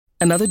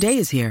Another day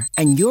is here,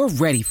 and you're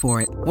ready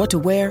for it. What to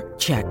wear?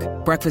 Check.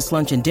 Breakfast,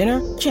 lunch, and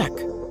dinner? Check.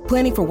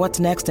 Planning for what's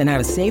next and how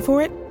to save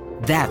for it?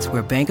 That's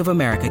where Bank of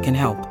America can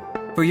help.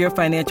 For your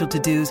financial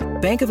to-dos,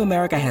 Bank of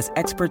America has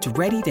experts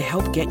ready to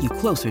help get you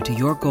closer to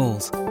your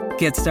goals.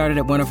 Get started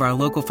at one of our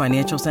local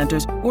financial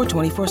centers or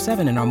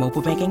 24/7 in our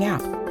mobile banking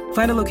app.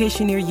 Find a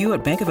location near you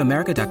at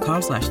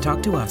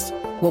bankofamerica.com/talktous.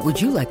 What would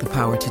you like the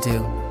power to do?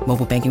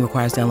 Mobile banking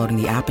requires downloading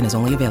the app and is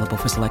only available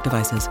for select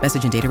devices.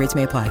 Message and data rates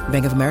may apply.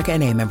 Bank of America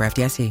N.A., member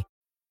FDIC.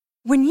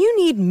 When you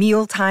need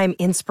mealtime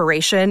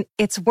inspiration,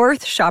 it's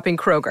worth shopping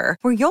Kroger,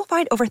 where you'll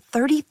find over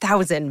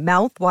 30,000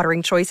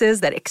 mouth-watering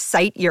choices that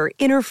excite your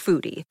inner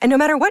foodie. And no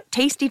matter what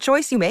tasty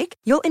choice you make,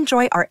 you'll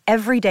enjoy our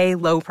everyday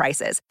low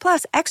prices,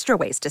 plus extra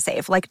ways to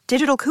save, like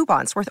digital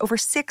coupons worth over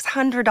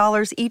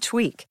 $600 each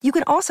week. You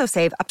can also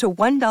save up to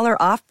 $1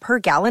 off per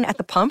gallon at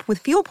the pump with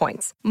fuel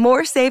points.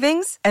 More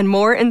savings and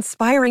more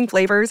inspiring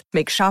flavors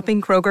make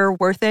shopping Kroger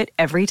worth it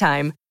every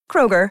time.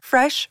 Kroger,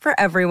 fresh for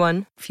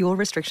everyone. Fuel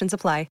restrictions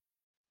apply.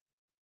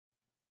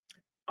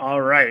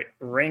 All right,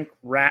 Rink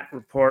Rat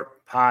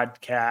Report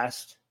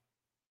podcast.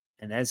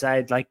 And as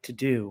I'd like to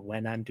do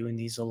when I'm doing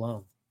these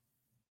alone.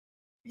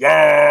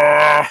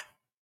 Yeah!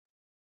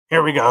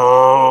 Here we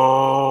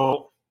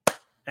go!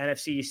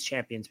 NFC East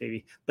champions,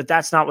 baby. But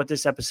that's not what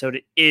this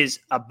episode is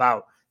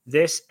about.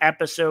 This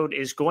episode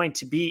is going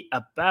to be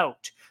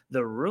about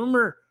the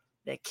rumor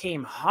that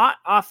came hot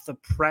off the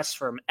press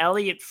from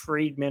Elliot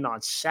Friedman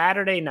on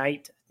Saturday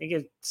night. I think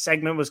his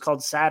segment was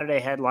called Saturday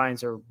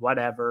Headlines or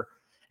whatever.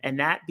 And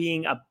that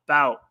being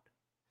about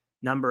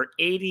number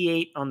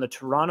 88 on the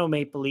Toronto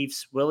Maple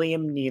Leafs,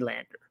 William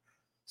Nylander.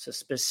 So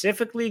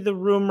specifically, the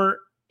rumor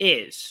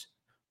is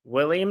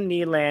William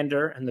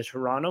Nylander and the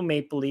Toronto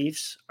Maple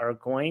Leafs are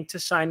going to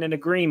sign an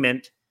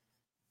agreement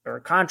or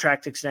a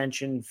contract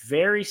extension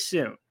very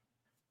soon.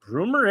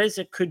 Rumor is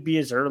it could be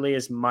as early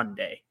as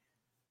Monday.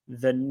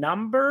 The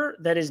number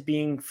that is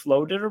being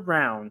floated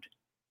around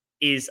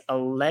is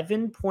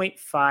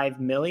 $11.5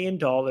 million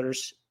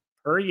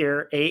per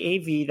year,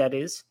 AAV that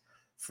is,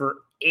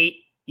 for 8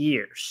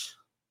 years.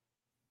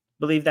 I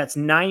believe that's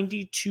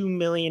 $92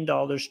 million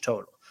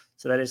total.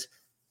 So that is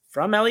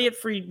from Elliot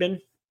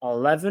Friedman,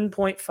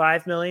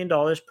 $11.5 million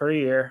per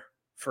year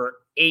for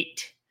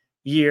 8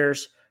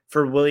 years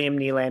for William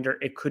Nylander.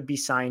 It could be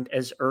signed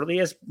as early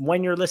as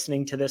when you're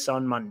listening to this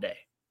on Monday.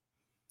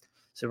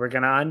 So we're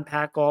going to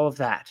unpack all of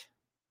that.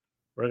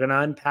 We're going to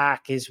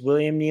unpack, is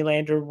William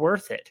Nylander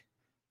worth it?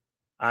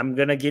 I'm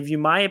going to give you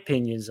my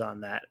opinions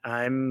on that.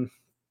 I'm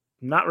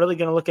not really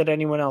going to look at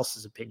anyone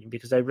else's opinion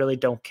because I really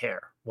don't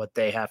care what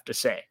they have to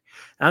say.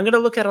 And I'm going to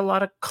look at a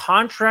lot of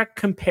contract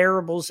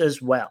comparables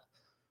as well.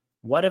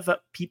 What have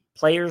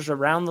players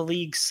around the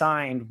league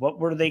signed? What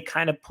were they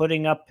kind of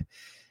putting up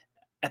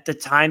at the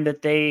time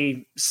that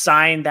they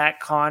signed that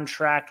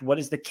contract? What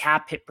is the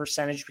cap hit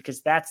percentage?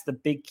 Because that's the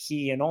big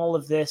key in all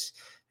of this.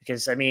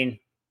 Because, I mean,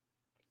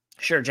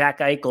 sure, Jack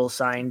Eichel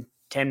signed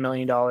 $10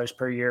 million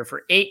per year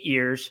for 8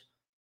 years,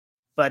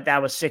 but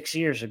that was 6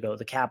 years ago.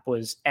 The cap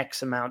was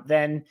X amount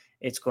then.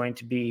 It's going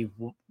to be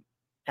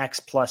X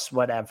plus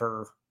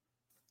whatever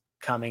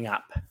coming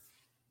up.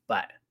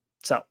 But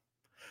so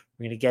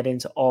we're going to get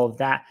into all of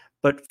that.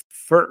 But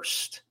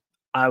first,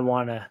 I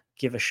want to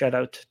give a shout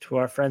out to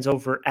our friends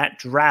over at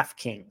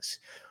DraftKings.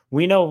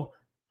 We know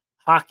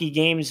hockey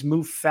games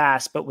move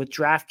fast, but with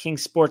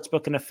DraftKings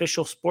Sportsbook, an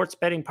official sports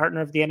betting partner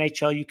of the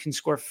NHL, you can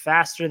score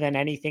faster than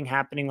anything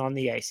happening on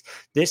the ice.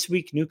 This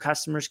week, new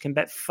customers can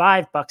bet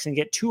 $5 and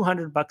get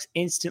 $200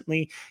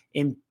 instantly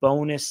in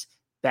bonus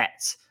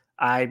bets.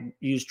 I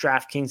used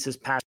DraftKings this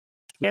past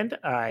weekend.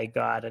 I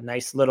got a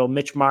nice little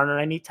Mitch Marner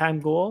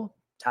anytime goal.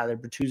 Tyler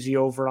Bertuzzi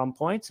over on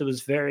points. It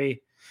was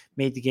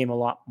made the game a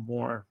little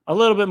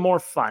bit more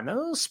fun. A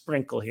little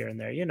sprinkle here and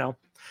there, you know.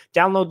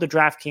 Download the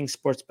DraftKings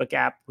Sportsbook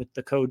app with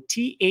the code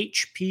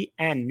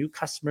THPN. New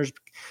customers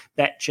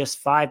bet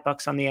just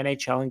 $5 on the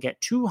NHL and get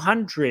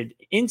 $200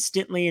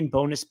 instantly in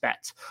bonus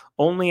bets.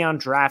 Only on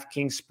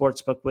DraftKings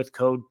Sportsbook with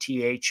code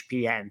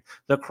THPN.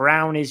 The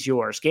crown is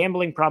yours.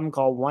 Gambling problem?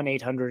 Call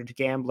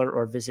 1-800-GAMBLER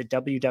or visit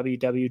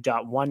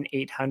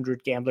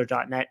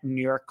www.1800gambler.net. In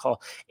New York,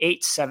 call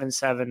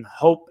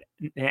 877-HOPE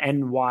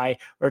NY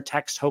or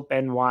text HOPE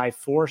NY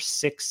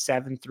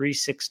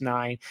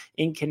 467-369.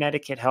 In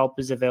Connecticut, help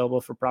is available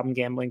for problem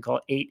gambling.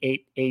 Call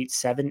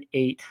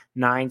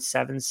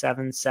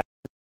 888-789-7777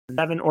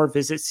 or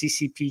visit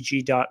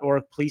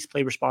ccpg.org. Please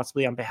play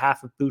responsibly on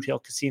behalf of Boot Hill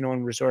Casino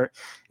and Resort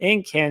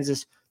in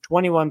Kansas.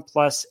 21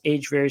 plus,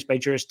 age varies by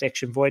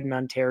jurisdiction, void in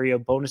Ontario.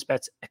 Bonus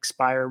bets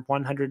expire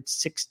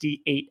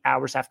 168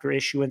 hours after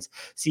issuance.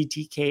 See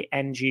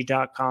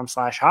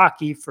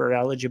tkng.com/hockey for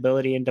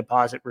eligibility and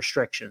deposit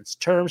restrictions,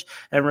 terms,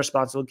 and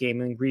responsible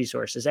gaming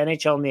resources.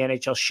 NHL and the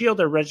NHL Shield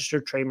are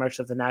registered trademarks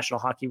of the National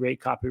Hockey League.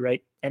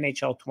 Copyright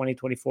NHL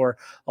 2024,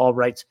 all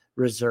rights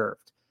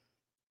reserved.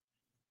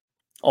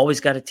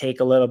 Always got to take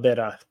a little bit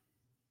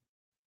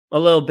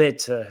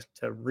to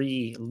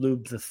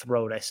re-lube the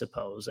throat, I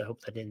suppose. I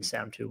hope that didn't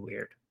sound too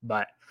weird.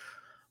 But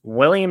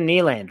William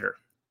Nylander,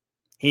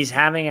 he's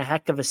having a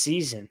heck of a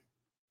season.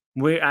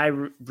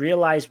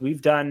 realize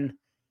we've done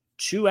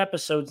 2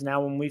 episodes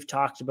now when we've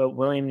talked about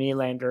William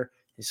Nylander,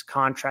 his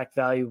contract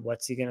value,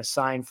 what's he going to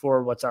sign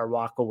for, what's our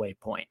walkaway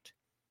point.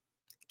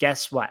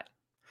 Guess what?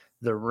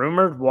 The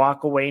rumored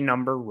walkaway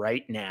number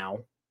right now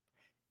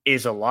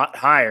is a lot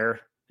higher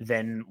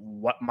than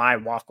what my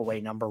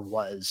walkaway number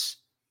was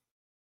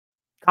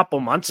a couple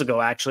months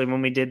ago, actually,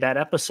 when we did that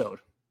episode.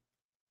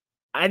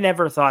 I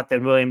never thought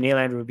that William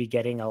Nylander would be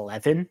getting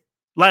 11,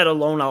 let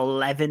alone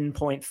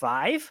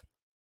 11.5.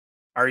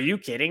 Are you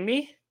kidding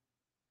me?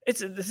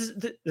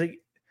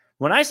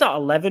 When I saw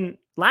 11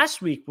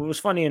 last week, what was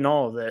funny in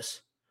all of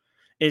this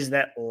is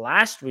that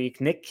last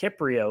week, Nick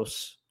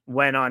Kyprios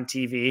went on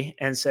TV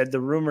and said the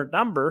rumored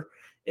number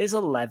is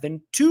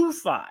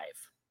 11.25.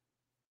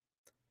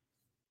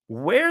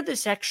 Where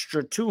this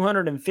extra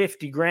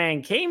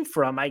 $250,000 came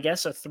from, I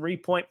guess a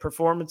 3-point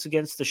performance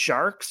against the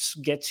Sharks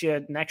gets you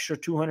an extra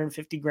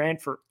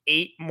 $250,000 for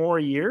 8 more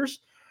years.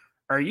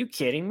 Are you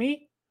kidding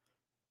me?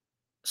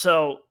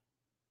 So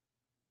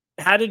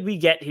how did we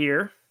get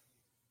here?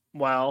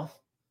 Well,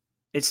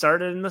 it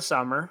started in the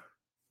summer.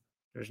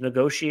 There's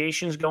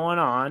negotiations going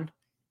on.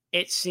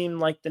 It seemed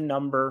like the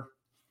number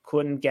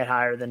couldn't get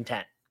higher than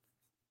 10.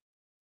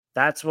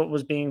 That's what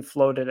was being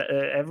floated.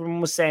 Everyone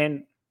was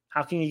saying,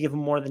 how can you give him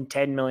more than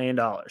 $10 million?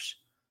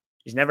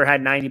 He's never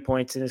had 90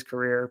 points in his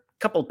career. A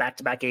couple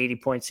back-to-back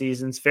 80-point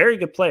seasons. Very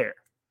good player.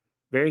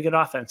 Very good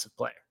offensive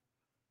player.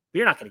 But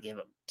you're not going to give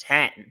him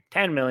 10.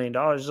 $10 million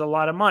is a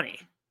lot of money.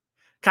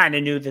 Kind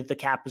of knew that the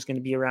cap was going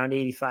to be around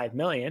 $85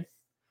 million.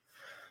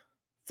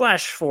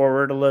 Flash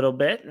forward a little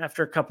bit.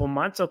 After a couple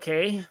months,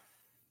 okay,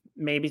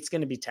 maybe it's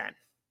going to be 10.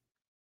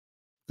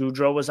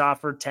 Gaudreau was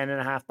offered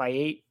 10.5 by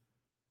 8.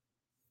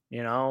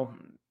 You know,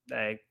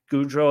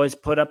 Gaudreau has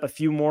put up a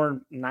few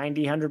more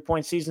 90,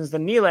 100-point seasons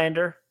than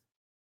Nylander.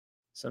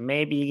 So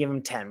maybe you give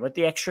him 10. With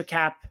the extra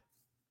cap,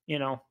 you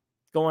know,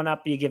 going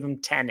up, you give him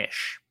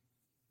 10-ish,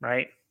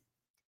 right?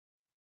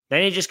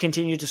 Then he just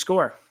continued to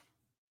score.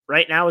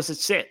 Right now, as it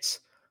sits,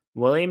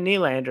 William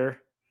Nylander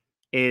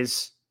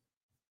is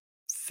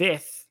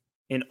 5th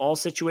in all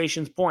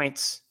situations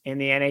points in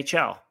the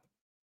NHL.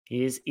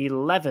 He is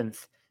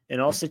 11th in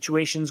all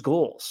situations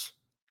goals.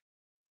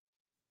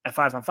 At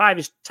 5-on-5,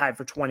 he's tied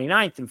for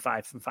 29th in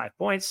 5-on-5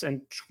 points.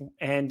 And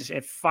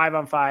at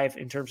 5-on-5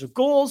 in terms of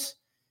goals,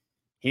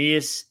 he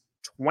is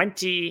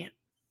 25th.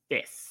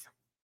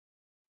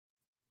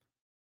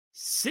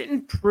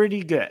 Sitting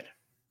pretty good.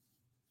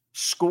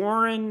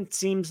 Scoring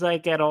seems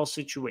like at all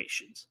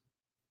situations.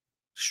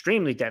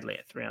 Extremely deadly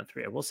at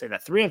 3-on-3. I will say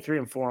that 3-on-3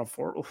 and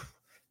 4-on-4, if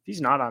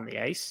he's not on the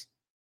ice,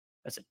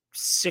 that's a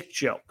sick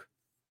joke.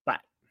 But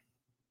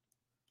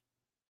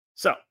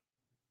so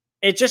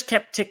it just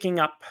kept ticking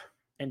up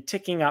and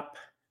ticking up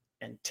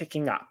and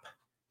ticking up,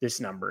 this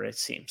number, it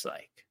seems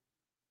like,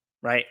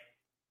 right?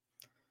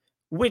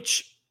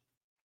 Which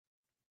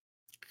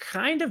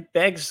kind of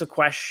begs the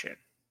question.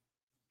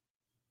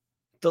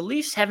 The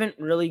Leafs haven't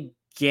really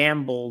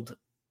gambled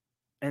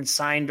and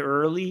signed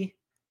early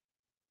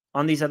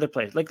on these other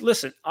players. Like,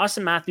 listen,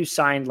 Austin Matthews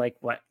signed like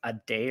what, a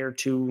day or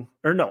two,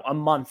 or no, a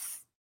month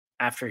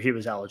after he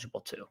was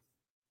eligible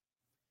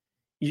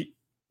to.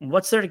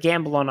 What's there to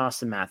gamble on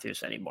Austin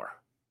Matthews anymore?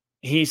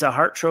 He's a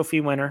Hart Trophy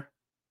winner.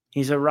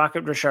 He's a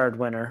Rocket Richard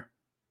winner.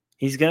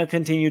 He's going to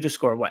continue to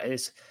score. What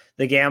is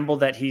the gamble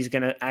that he's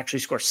going to actually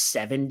score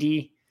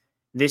 70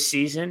 this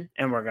season?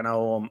 And we're going to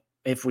owe him,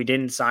 if we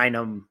didn't sign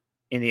him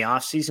in the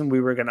offseason,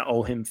 we were going to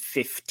owe him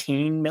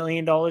 $15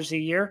 million a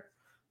year.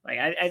 Like,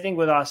 I think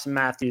with Austin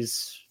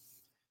Matthews,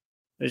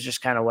 it was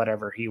just kind of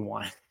whatever he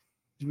wanted.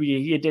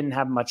 You didn't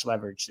have much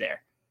leverage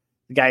there.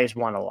 The guy has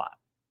won a lot.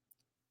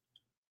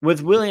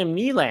 With William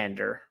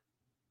Nylander,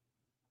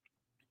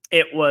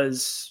 it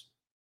was,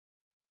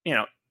 you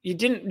know, you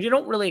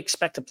don't really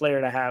expect a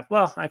player to have,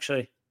 well,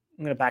 actually,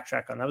 I'm going to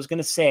backtrack on that. I was going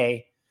to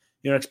say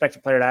you don't expect a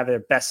player to have their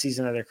best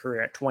season of their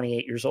career at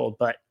 28 years old,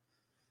 but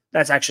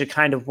that's actually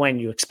kind of when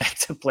you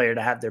expect a player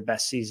to have their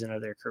best season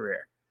of their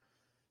career.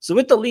 So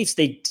with the Leafs,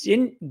 they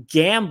didn't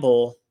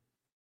gamble,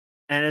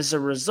 and as a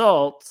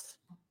result,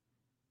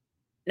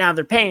 now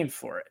they're paying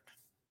for it,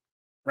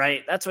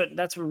 right?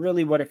 That's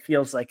really what it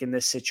feels like in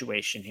this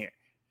situation here.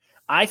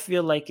 I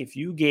feel like if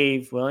you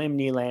gave William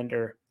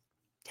Nylander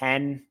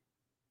 10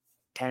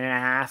 and a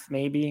half,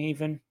 maybe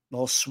even a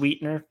little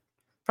sweetener,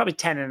 probably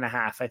 10 and a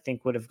half, I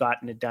think would have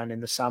gotten it done in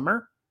the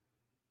summer.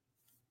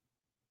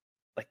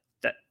 Like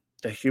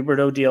the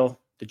Huberdeau deal,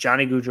 the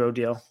Johnny Gaudreau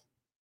deal.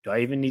 Do I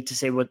even need to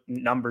say what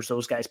numbers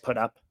those guys put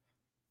up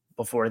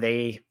before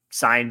they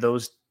signed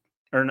those?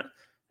 Or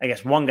I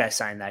guess one guy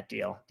signed that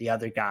deal. The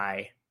other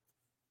guy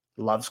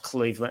loves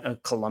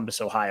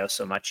Columbus, Ohio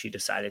so much he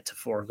decided to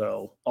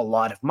forego a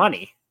lot of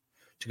money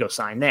to go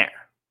sign there.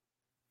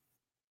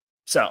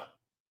 So,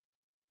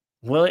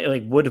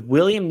 would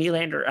William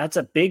Nylander? That's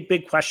a big,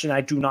 big question.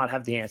 I do not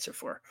have the answer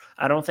for.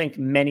 I don't think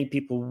many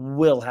people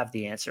will have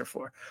the answer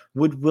for.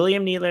 Would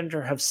William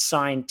Nylander have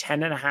signed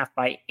 10.5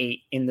 by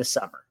 8 in the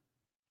summer?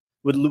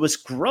 Would Louis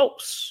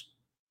Gross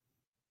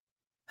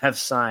have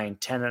signed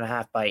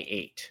 10.5 by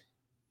 8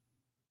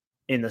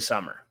 in the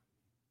summer?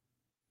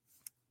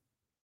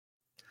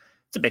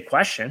 It's a big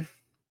question.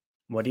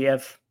 What do you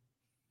have?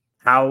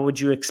 How would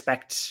you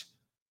expect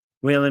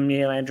William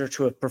Nylander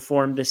to have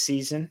performed this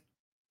season?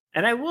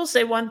 And I will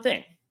say one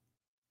thing.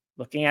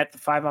 Looking at the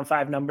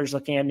 5-on-5 numbers,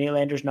 looking at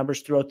Nylander's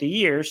numbers throughout the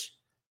years,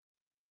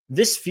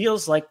 this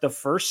feels like the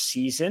first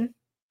season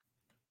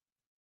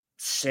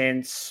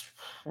since,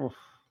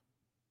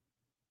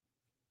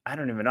 I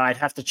don't even know. I'd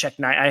have to check.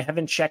 I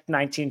haven't checked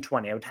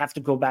 1920. I would have to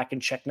go back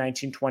and check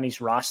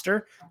 1920's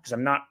roster because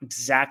I'm not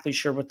exactly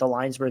sure what the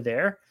lines were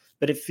there.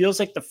 But it feels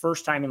like the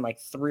first time in like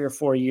 3 or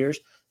 4 years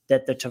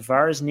that the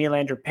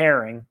Tavares-Nylander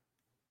pairing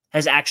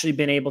has actually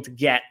been able to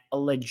get a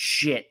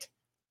legit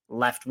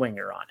left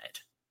winger on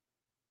it.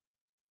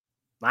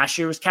 Last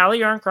year was Calle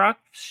Jarnkrok.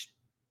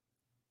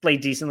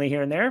 Played decently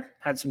here and there.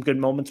 Had some good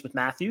moments with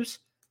Matthews.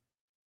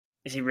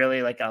 Is he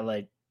really like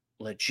a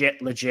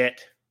legit? He's a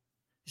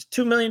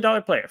 $2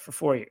 million player for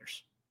 4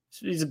 years.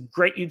 So he's a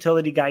great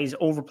utility guy. He's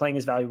overplaying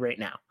his value right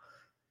now.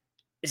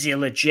 Is he a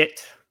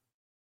legit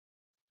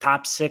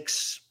top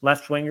 6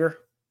 left winger?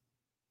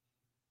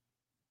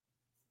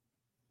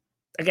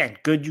 Again,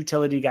 good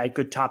utility guy,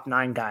 good top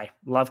 9 guy.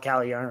 Love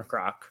Calle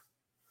Jarnkrok.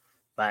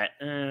 But,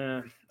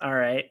 all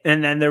right.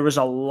 And then there was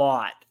a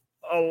lot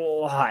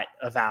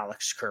of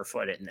Alex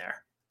Kerfoot in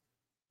there.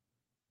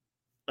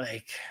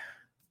 Like,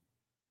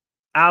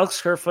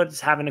 Alex Kerfoot is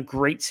having a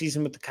great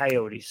season with the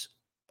Coyotes.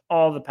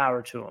 All the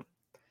power to him.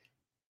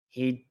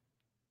 He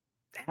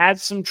had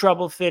some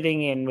trouble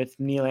fitting in with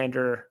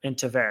Nylander and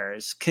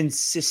Tavares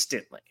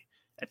consistently.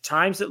 At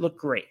times it looked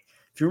great.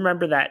 If you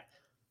remember that,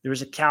 there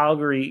was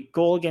a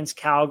goal against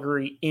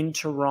Calgary in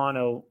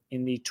Toronto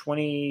in the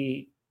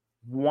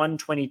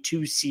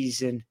 21-22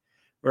 season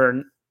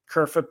where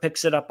Kerfoot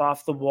picks it up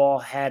off the wall,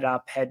 head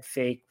up, head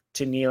fake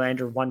to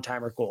Nylander,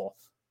 one-timer goal.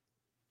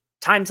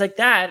 Times like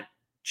that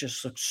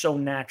just look so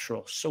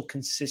natural, so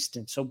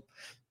consistent, so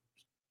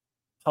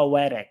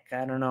poetic.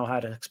 I don't know how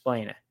to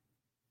explain it.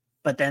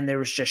 But then there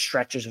was just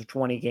stretches of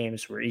 20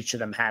 games where each of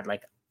them had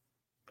like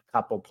a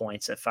couple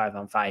points at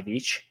 5-on-5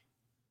 each,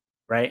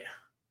 right?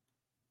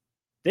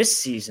 This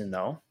season,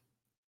 though,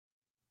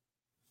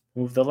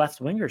 who have the left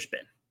wingers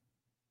been?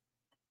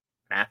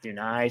 Matthew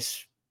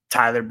Knies,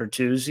 Tyler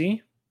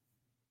Bertuzzi.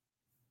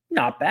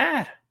 Not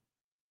bad.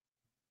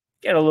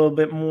 Get a little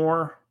bit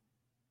more,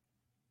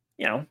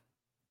 je ne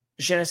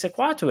sais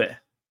quoi to it,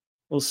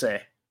 we'll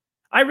say.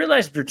 I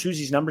realize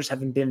Bertuzzi's numbers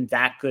haven't been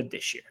that good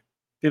this year.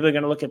 People are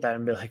going to look at that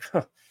and be like,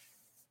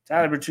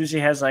 Tyler Bertuzzi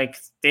has like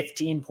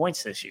 15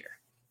 points this year.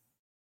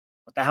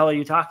 What the hell are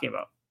you talking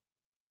about?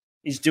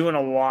 He's doing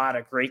a lot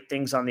of great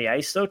things on the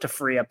ice, though, to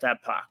free up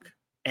that puck.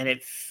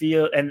 And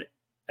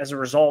as a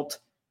result,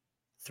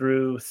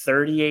 through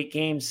 38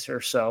 games or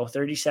so,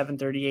 37,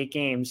 38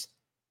 games,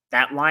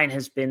 that line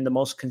has been the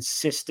most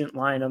consistent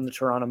line on the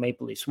Toronto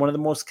Maple Leafs. One of the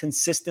most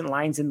consistent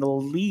lines in the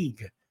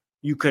league,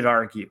 you could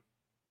argue.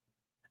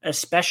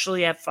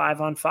 Especially at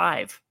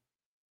 5-on-5.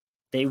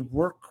 They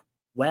work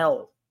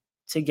well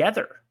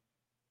together,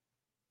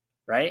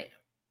 right?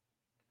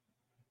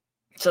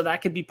 So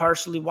that could be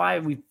partially why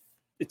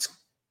it's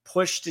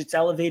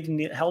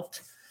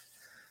helped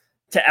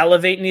to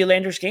elevate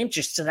Nylander's game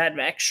just to that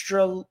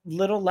extra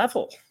little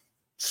level.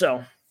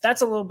 So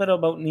that's a little bit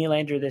about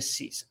Nylander this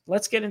season.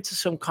 Let's get into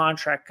some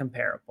contract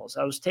comparables.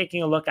 I was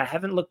taking a look. I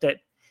haven't looked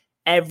at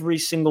every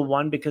single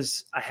one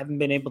because I haven't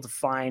been able to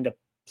find a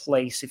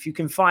place. If you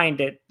can find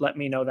it, let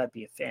me know. That'd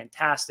be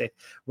fantastic.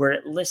 Where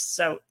it lists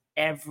out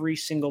every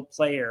single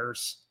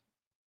player's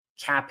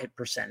cap hit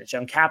percentage.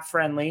 On Cap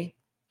Friendly,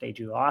 they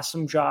do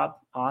awesome job,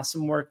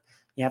 awesome work.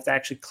 You have to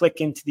actually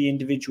click into the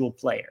individual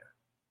player,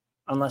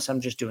 unless I'm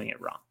just doing it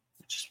wrong,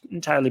 which is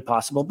entirely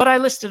possible. But I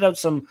listed out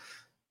some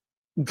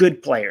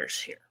good players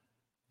here.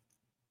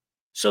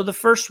 So the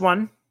first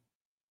one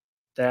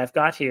that I've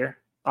got here,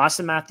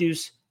 Austin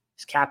Matthews,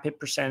 his cap hit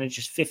percentage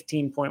is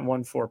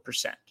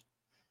 15.14%.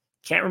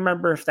 Can't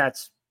remember if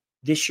that's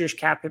this year's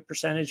cap hit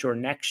percentage or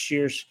next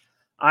year's,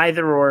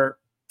 either or.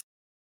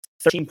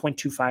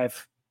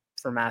 13.25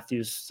 for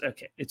Matthews.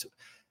 Okay, it's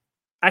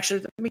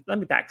actually, let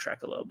me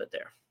backtrack a little bit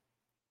there.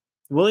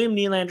 William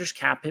Nylander's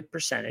cap hit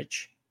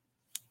percentage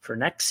for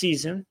next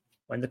season,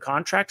 when the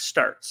contract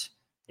starts,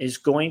 is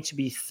going to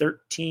be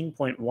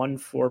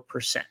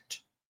 13.14%.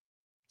 It's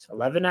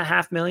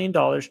 $11.5 million.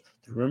 The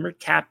rumored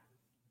cap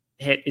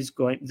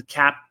the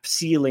cap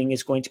ceiling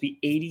is going to be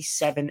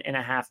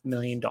 $87.5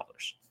 million.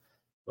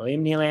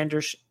 William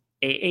Nylander's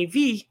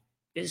AAV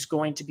is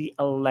going to be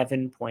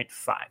 11.5.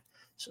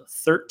 So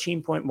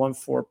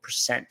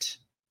 13.14%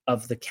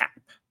 of the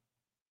cap.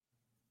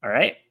 All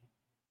right.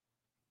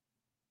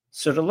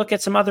 So to look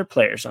at some other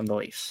players on the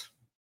Leafs,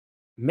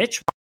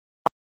 Mitch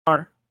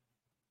Marner,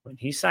 when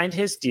he signed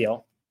his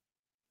deal,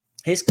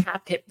 his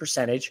cap hit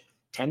percentage,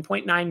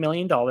 $10.9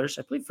 million, I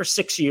believe for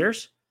 6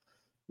 years,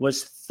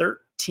 was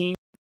 13.38%.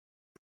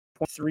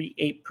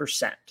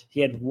 He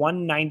had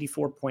one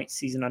 94-point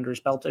season under his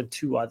belt and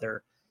 2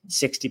 other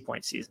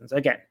 60-point seasons.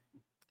 Again,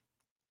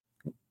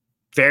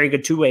 very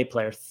good two-way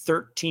player,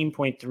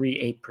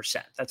 13.38%.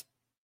 That's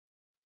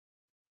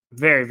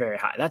very, very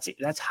high.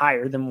 That's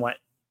higher than what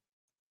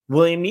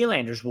William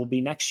Nylander's will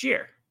be next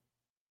year.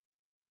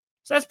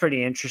 So that's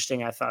pretty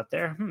interesting, I thought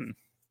there.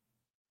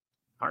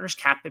 Marner's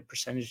cap hit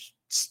percentage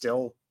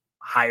still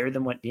higher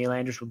than what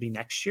Nylander's will be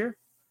next year.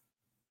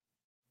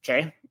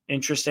 Okay,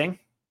 interesting.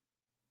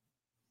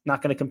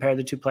 Not going to compare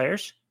the two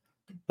players,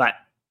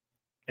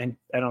 and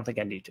I don't think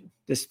I need to.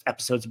 This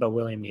episode's about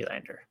William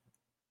Nylander.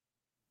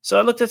 So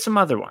I looked at some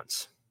other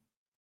ones.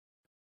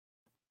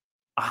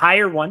 A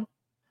higher one,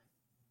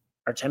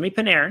 Artemi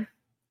Panarin,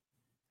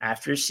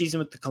 after his season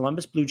with the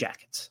Columbus Blue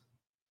Jackets.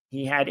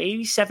 He had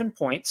 87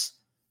 points.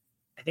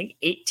 I think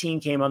 18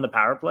 came on the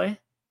power play.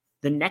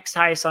 The next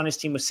highest on his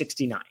team was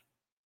 69.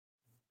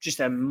 Just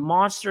a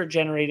monster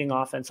generating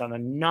offense on a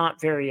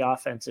not very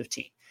offensive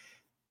team.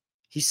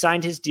 He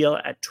signed his deal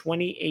at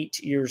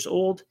 28 years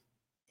old.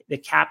 The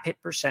cap hit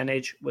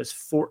percentage was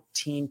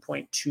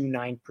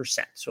 14.29%.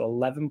 So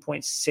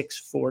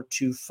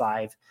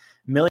 $11.6425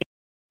 million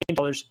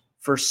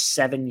for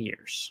 7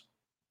 years.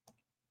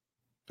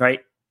 Right?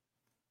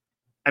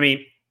 I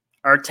mean,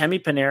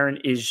 Artemi Panarin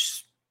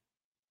is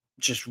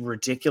just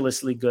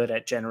ridiculously good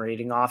at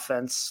generating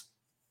offense.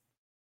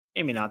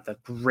 Maybe not the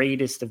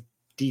greatest of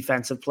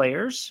defensive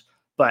players,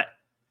 but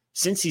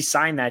since he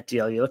signed that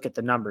deal, you look at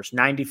the numbers,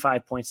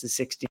 95 points in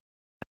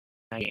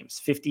 69 games,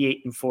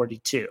 58 and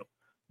 42,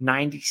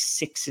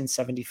 96 and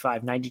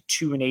 75,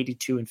 92 and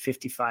 82, and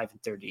 55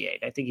 and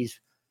 38. I think he's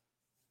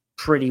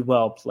pretty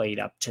well played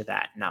up to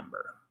that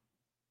number,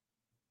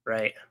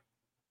 right?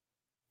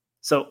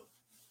 So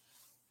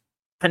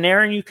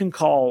Panarin you can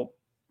call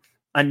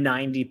a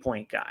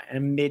 90-point guy, a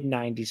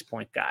mid-90s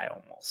point guy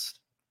almost,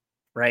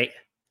 right?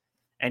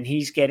 And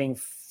he's getting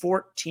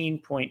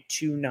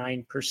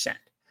 14.29%.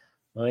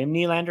 William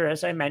Nylander,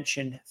 as I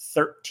mentioned,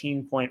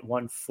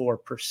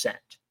 13.14%,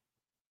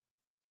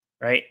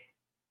 right?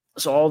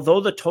 So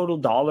although the total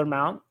dollar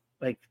amount,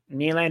 like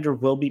Nylander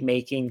will be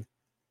making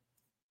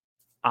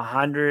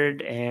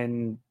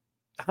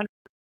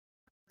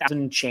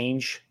 100,000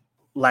 change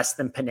less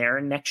than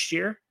Panarin next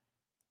year.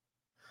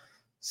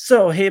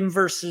 So him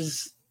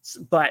versus,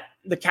 but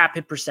the cap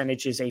hit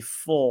percentage is a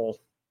full,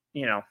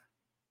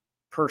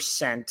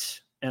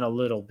 percent and a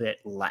little bit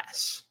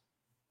less,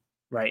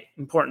 right?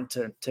 Important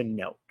to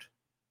note.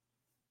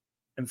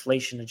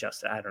 Inflation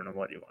adjusted. I don't know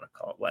what you want to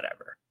call it,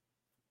 whatever.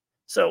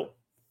 So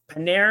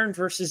Panarin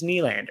versus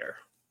Nylander,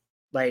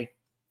 like,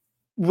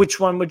 which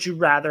one would you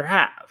rather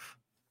have?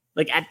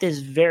 Like at this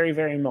very,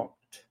 very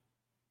moment,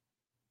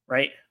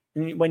 right?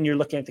 When you're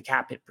looking at the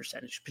cap hit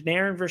percentage,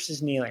 Panarin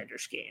versus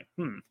Nylander's game.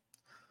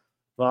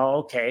 Well,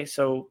 okay.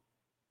 So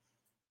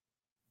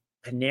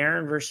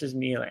Panarin versus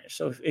Nylander.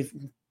 So if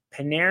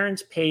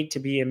Panarin's paid to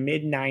be a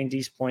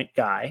mid-90s point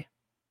guy,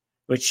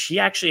 which he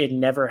actually had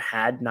never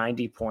had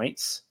 90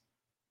 points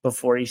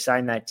before he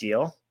signed that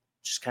deal,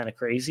 which is kind of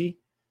crazy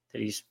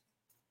that he's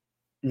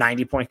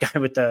 90-point guy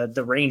with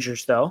the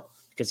Rangers, though,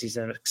 because he's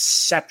an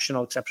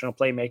exceptional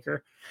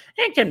playmaker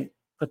and can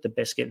put the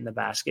biscuit in the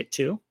basket,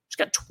 too. He's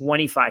got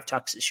 25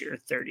 tucks this year in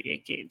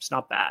 38 games.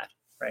 Not bad,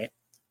 right?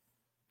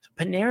 So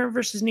Panarin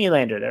versus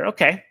Nylander there.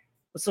 Okay,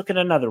 let's look at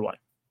another one.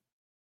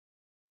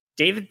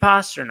 David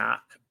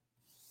Pastrnak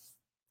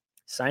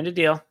signed a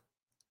deal,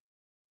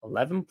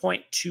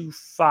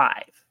 11.25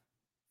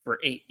 for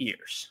 8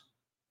 years.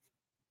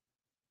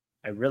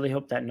 I really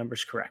hope that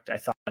number's correct. I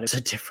thought it was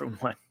a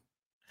different one.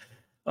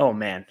 Oh,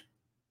 man.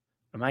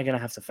 Am I going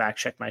to have to fact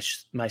check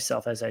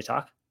myself as I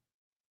talk?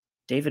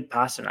 David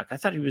Pastrnak. I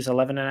thought he was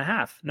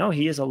 11.5. No,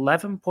 he is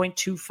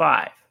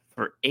 11.25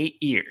 for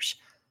 8 years.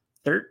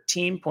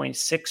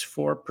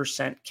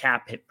 13.64%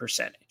 cap hit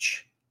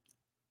percentage.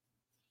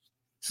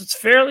 So it's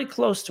fairly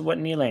close to what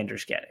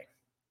Nylander's getting.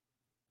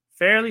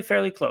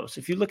 Fairly close.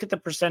 If you look at the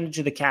percentage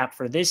of the cap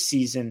for this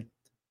season,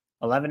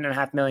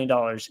 $11.5 million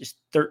is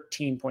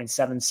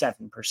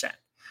 13.77%,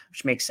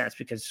 which makes sense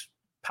because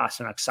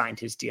Pastrnak signed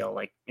his deal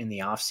like in the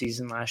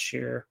offseason last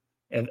year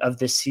of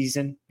this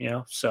season,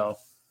 So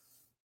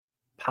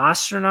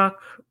Pastrnak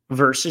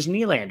versus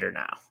Nylander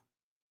now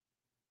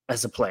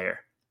as a player.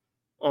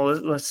 Well,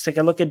 let's take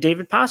a look at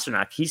David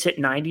Pastrnak. He's hit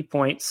 90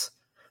 points,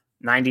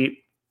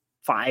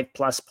 95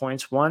 plus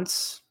points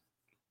once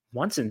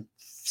in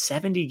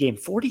 70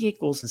 games, 48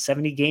 goals in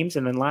 70 games.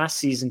 And then last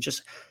season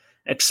just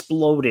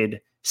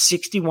exploded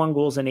 61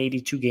 goals in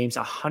 82 games,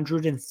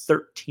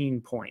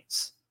 113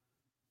 points.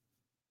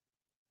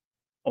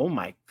 Oh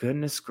my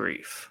goodness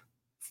grief.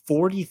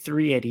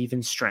 43 at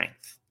even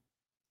strength,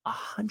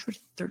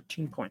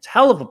 113 points.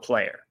 Hell of a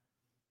player.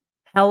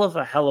 Hell of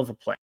a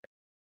player.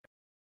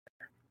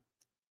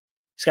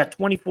 He's got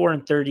 24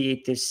 and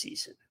 38 this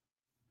season.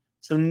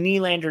 So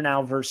Nylander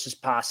now versus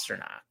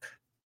Pastrnak.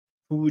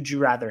 Who would you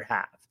rather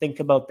have? Think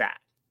about that.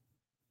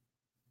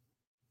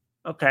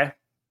 Okay.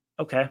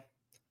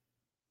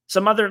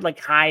 Some other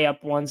high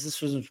up ones.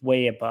 This was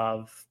way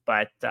above,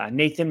 but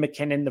Nathan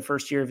MacKinnon, the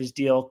first year of his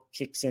deal,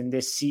 kicks in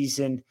this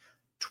season,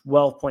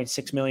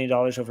 $12.6 million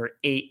over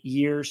 8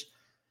 years,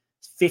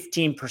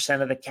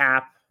 15% of the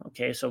cap.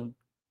 Okay, so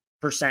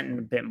percent and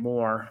a bit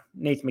more.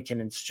 Nathan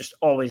MacKinnon's just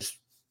always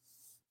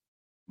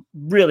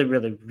really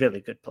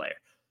good player.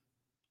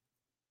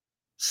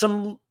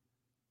 some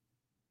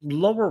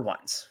lower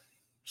ones,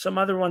 some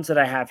other ones that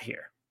I have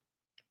here.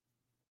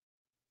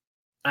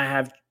 I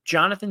have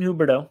Jonathan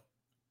Huberdeau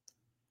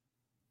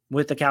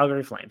with the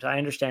Calgary Flames. I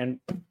understand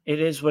it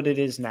is what it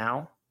is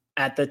now.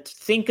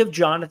 Think of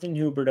Jonathan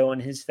Huberdeau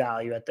and his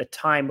value at the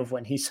time of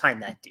when he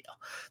signed that deal.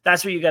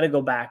 That's what you got to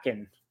go back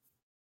and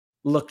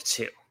look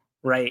to,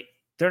 right?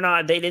 They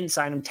didn't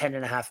sign him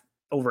 10.5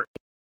 over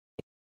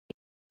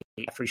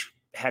 8 after he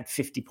had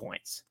 50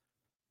 points.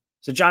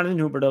 So Jonathan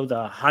Huberdeau,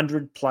 the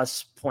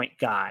 100+ point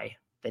guy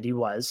that he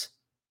was,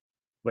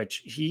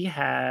 which he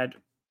had,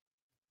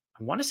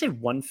 I want to say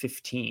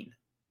 115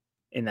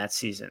 in that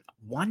season.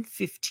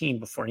 115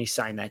 before he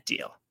signed that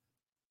deal.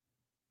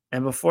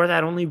 And before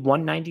that, only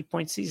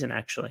 190-point season,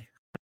 actually.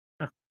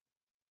 Huh.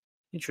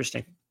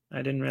 Interesting. I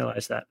didn't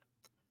realize that.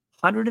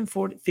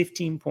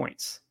 115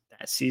 points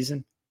that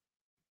season.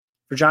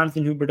 For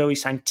Jonathan Huberdeau, he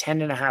signed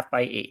 10.5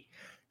 by 8.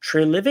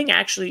 Treliving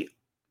actually,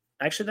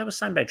 that was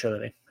signed by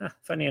Treliving. Huh,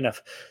 funny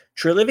enough.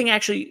 Treliving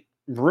actually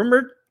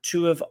rumored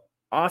to have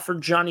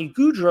offered Johnny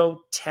Gaudreau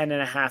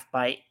 10.5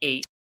 by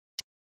 8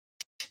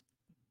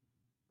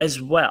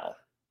 as well.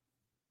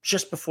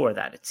 Just before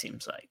that, it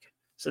seems like.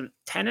 So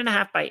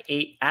 10.5 by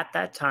 8 at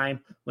that time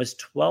was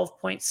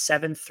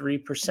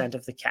 12.73%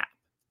 of the cap.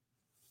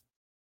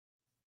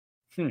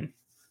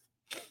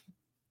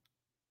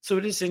 So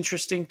it is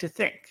interesting to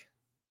think.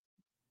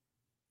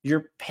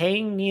 You're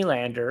paying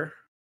Nylander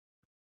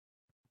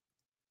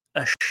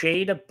a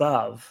shade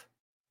above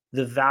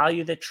the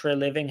value that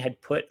Treliving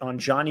had put on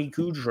Johnny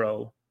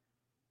Gaudreau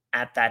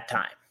at that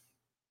time.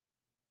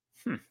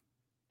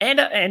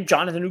 And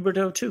Jonathan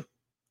Huberdeau too.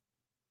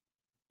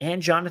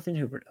 And Jonathan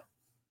Huberdeau.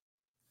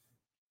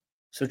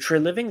 So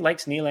Treliving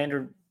likes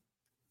Nylander,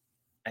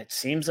 it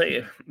seems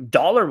like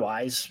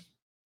dollar-wise,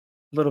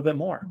 a little bit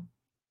more.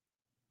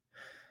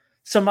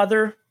 Some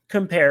other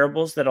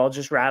comparables that I'll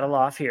just rattle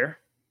off here.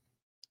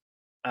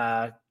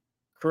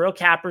 Kirill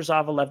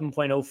Kaprizov,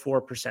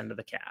 11.04% of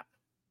the cap.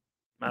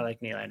 I like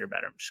Nylander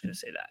better. I'm just going to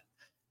say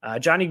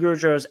that. Johnny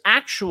Gaudreau's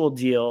actual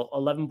deal,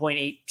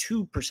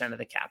 11.82% of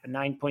the cap and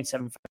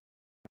 9.75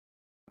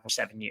 for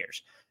 7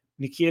 years.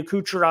 Nikita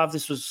Kucherov,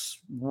 this was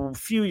a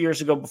few years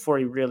ago before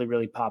he really,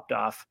 really popped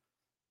off.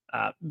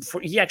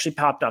 He actually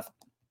popped off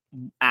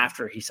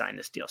after he signed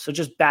this deal. So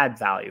just bad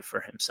value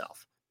for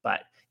himself.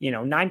 But,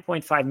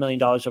 $9.5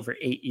 million over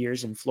 8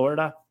 years in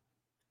Florida.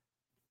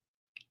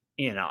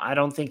 I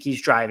don't think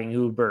he's driving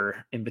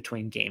Uber in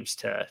between games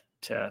to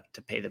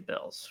pay the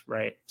bills,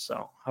 right?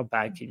 So how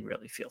bad can you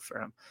really feel for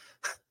him?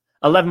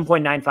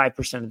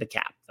 11.95% of the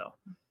cap, though.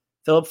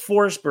 Philip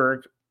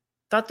Forsberg,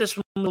 thought this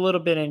one was a little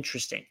bit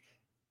interesting.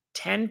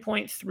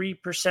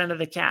 10.3% of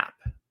the cap.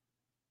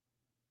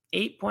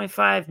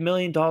 $8.5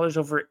 million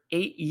over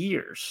 8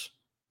 years.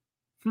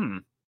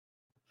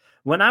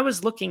 When I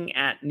was looking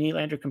at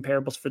Nylander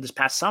comparables for this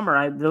past summer,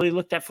 I really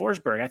looked at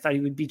Forsberg. I thought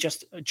he would be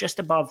just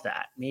above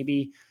that.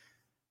 Maybe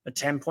a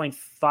 10.5%,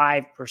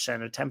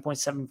 a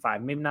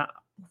 10.75, maybe not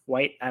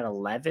quite at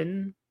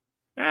 11.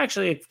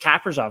 Actually,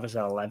 Kaprizov is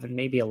at 11,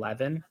 maybe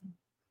 11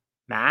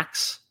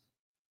 max.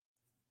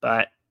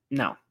 But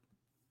no.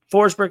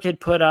 Forsberg had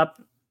put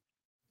up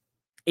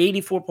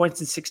 84 points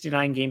in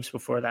 69 games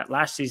before that.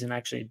 Last season,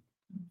 actually,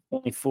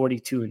 only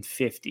 42 and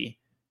 50.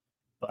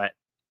 But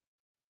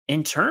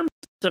in terms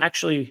of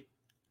actually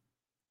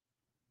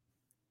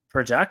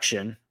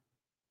production,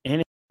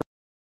 and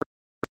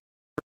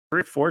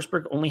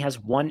Forsberg only has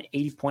one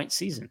 80-point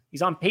season.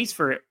 He's on pace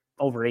for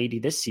over 80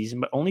 this season,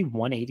 but only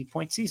one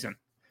 80-point season.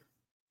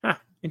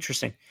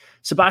 Interesting.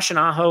 Sebastian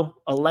Aho,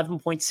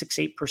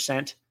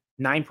 11.68%,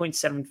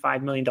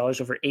 $9.75 million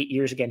over 8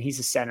 years. Again, he's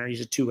a center.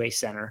 He's a two-way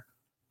center.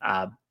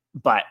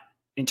 But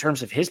in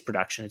terms of his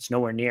production, it's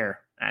nowhere near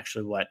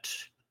actually what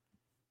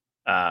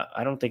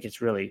I don't think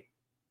it's really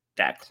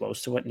that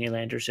close to what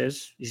Nylander's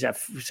is. He's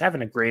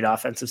having a great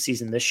offensive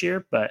season this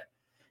year, but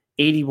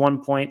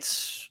 81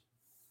 points.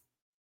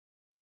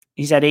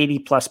 He's had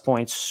 80+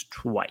 points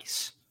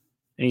twice,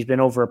 and he's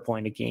been over a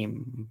point a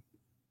game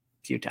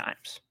a few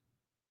times.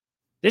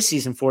 This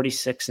season,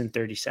 46 and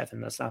 37.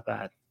 That's not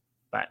bad.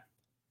 But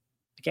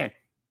again,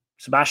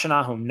 Sebastian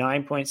Aho,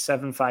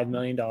 $9.75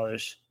 million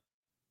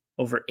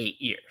over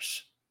 8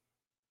 years.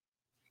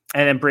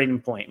 And then Braden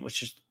Point,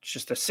 which is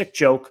just a sick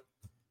joke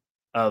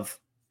of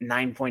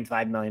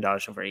 $9.5 million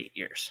over 8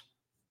 years.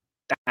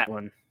 That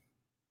one.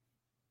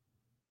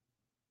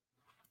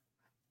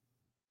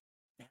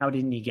 How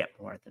didn't he get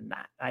more than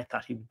that? I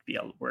thought he would be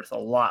worth a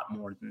lot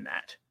more than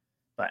that.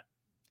 But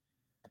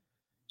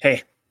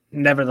hey,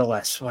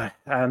 nevertheless,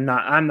 I'm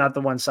not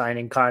the one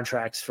signing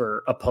contracts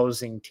for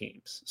opposing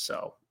teams.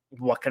 So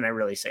what can I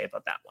really say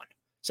about that one?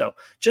 So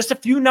just a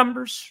few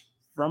numbers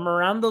from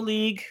around the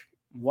league.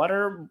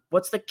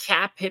 What's the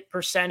cap hit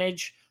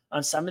percentage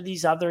on some of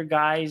these other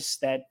guys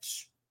that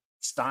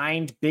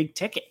signed big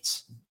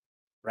tickets,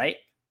 right?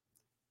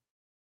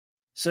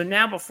 So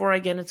now, before I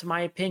get into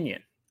my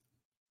opinion,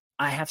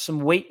 I have some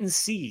wait and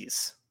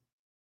sees.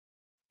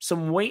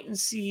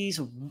 What's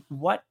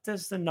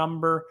the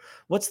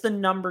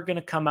number going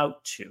to come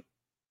out to?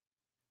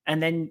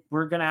 And then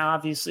we're going to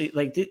obviously,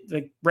 like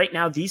right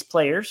now, these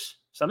players,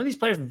 some of these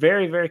players,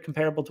 very, very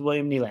comparable to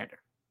William Nylander.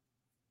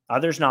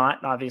 Others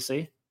not,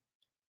 obviously.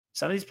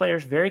 Some of these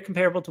players, very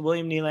comparable to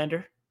William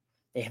Nylander.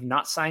 They have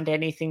not signed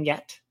anything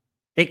yet.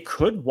 They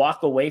could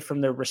walk away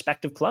from their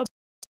respective clubs,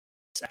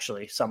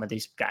 actually, some of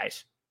these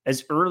guys,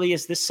 as early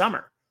as this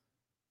summer.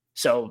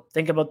 So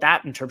think about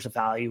that in terms of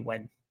value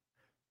when,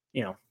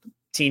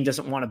 team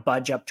doesn't want to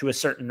budge up to a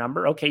certain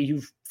number. Okay,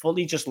 you've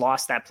fully just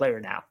lost that player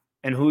now.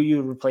 And who are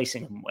you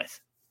replacing him with?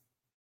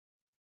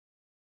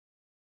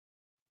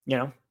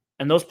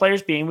 And those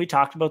players being, we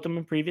talked about them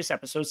in previous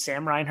episodes,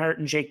 Sam Reinhart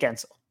and Jake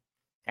Gensel.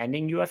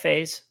 Pending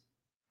UFAs.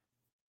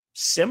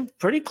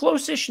 Pretty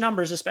close-ish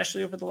numbers,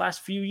 especially over the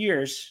last few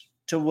years,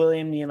 to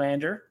William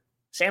Nylander.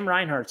 Sam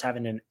Reinhart's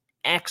having an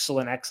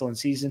excellent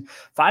season.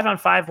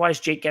 5-on-5 wise,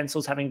 Jake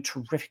Gensel's having a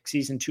terrific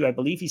season too. I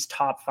believe he's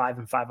top 5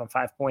 in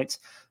 5-on-5 points.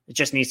 It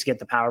just needs to get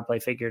the power play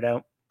figured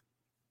out.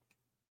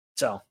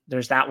 So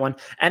there's that one.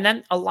 And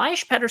then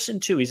Elias Pettersson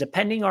too. He's a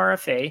pending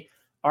RFA,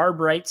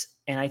 Arbrights,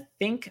 and I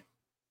think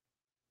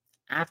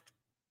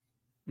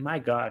my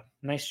God,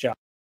 nice job.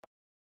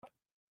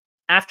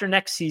 After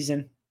next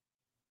season,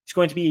 he's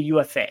going to be a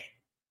UFA.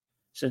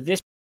 So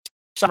this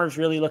summer is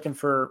really looking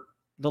for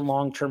the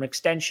long-term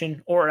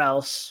extension, or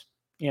else,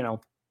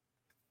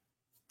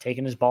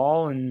 taking his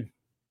ball and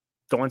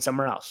going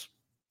somewhere else.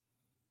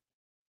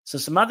 So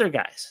some other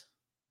guys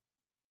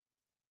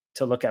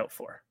to look out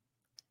for.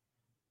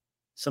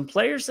 Some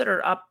players that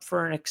are up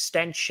for an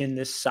extension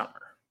this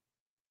summer.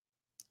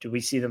 Do we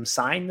see them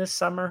sign this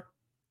summer?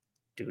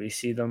 Do we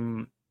see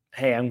them,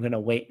 hey, I'm going to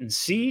wait and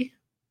see?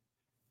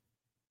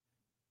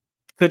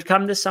 Could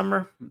come this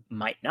summer,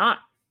 might not,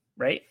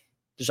 right?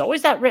 There's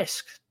always that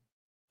risk.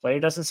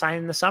 Player doesn't sign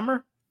in the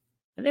summer,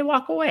 and they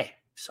walk away.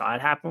 Saw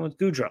it happen with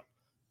Goudreau.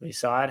 We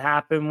saw it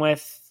happen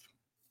with,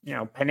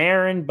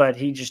 Panarin, but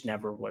he just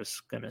never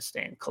was going to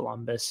stay in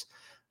Columbus.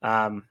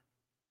 Saw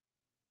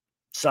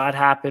it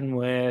happen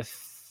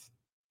with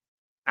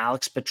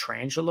Alex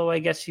Pietrangelo, I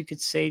guess you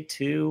could say,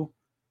 too.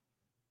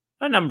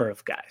 A number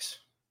of guys,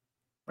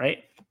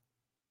 right?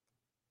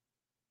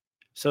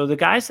 So the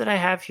guys that I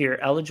have here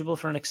eligible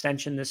for an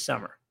extension this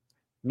summer.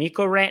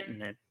 Mikko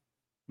Rantanen,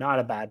 not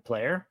a bad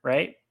player,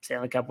 right?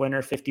 Stanley Cup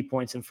winner, 50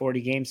 points in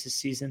 40 games this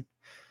season.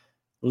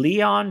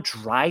 Leon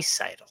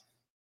Draisaitl.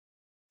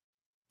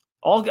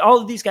 All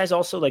of these guys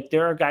also,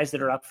 there are guys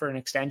that are up for an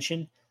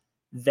extension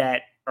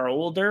that are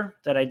older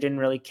that I didn't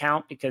really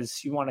count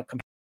because you want a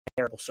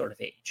comparable sort of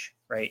age,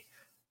 right?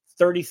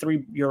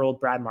 33-year-old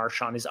Brad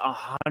Marchand is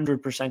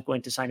 100%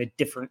 going to sign a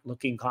different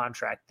looking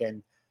contract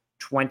than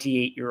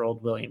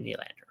 28-year-old William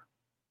Nylander,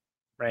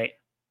 right?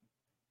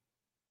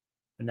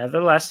 But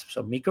nevertheless,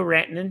 so Mikko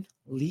Rantanen,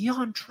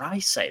 Leon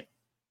Draisaitl,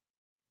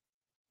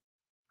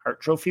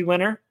 Hart Trophy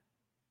winner.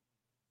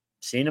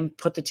 Seen him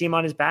put the team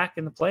on his back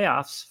in the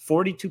playoffs.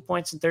 42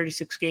 points in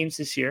 36 games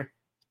this year.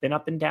 Been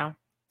up and down.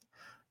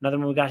 Another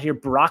one we got here,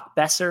 Brock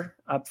Besser,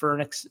 up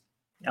for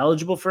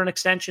eligible for an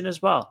extension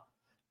as well.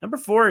 Number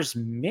 4 is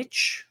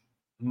Mitch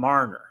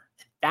Marner.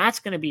 That's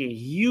going to be a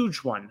huge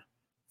one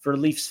for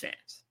Leafs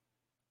fans.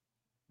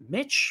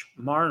 Mitch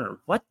Marner,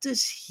 what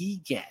does he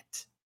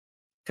get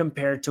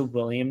compared to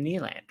William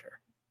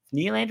Nylander?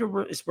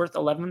 Nylander is worth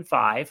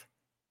 11.5.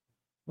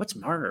 What's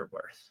Marner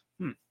worth?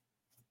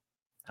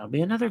 That'll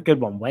be another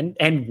good one.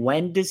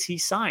 When does he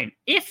sign?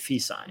 If he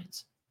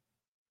signs.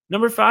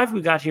 Number 5,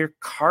 we got here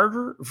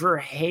Carter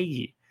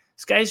Verhaeghe.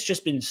 This guy's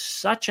just been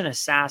such an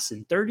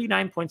assassin.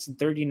 39 points in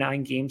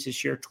 39 games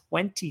this year,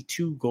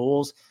 22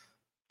 goals.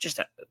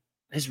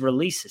 His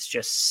release is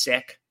just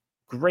sick.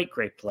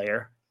 Great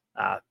player.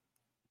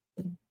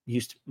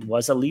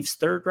 Was a Leafs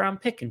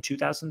 3rd-round pick in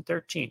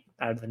 2013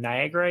 out of the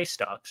Niagara Ice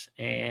Dogs,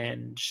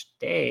 and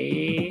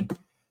they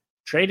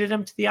traded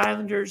him to the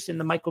Islanders in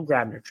the Michael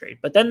Grabner trade.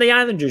 But then the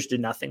Islanders did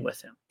nothing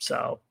with him.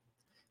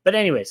 But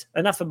anyways,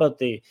 enough about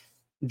the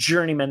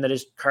journeyman that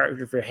is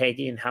Carter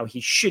Verhaeghe and how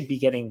he should be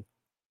getting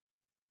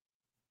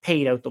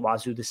paid out the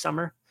wazoo this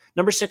summer.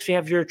 Number 6, we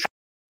have your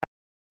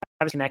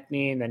Travis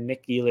Konechny and then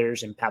Nick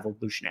Ehlers and Pavel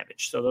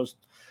Buchnevich. So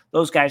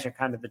those guys are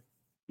kind of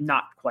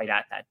not quite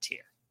at that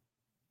tier.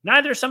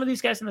 Neither are some of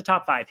these guys in the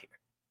top 5 here.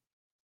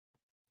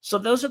 So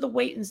those are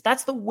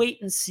that's the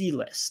wait and see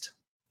list.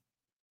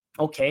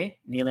 Okay,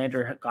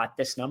 Nylander got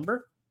this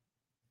number.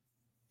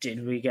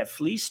 Did we get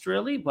fleeced,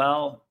 really?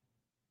 Well,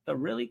 the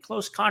really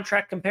close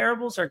contract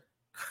comparables are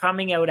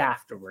coming out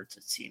afterwards,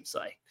 it seems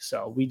like.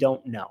 So we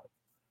don't know,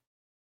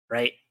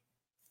 right?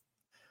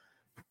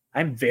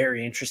 I'm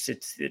very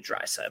interested to see the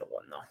Draisaitl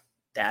one, though.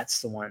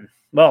 That's the one.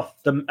 Well,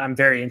 I'm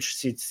very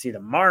interested to see the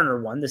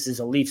Marner one. This is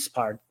a Leafs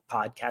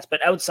podcast,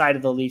 but outside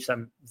of the Leafs,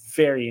 I'm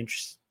very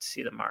interested to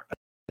see the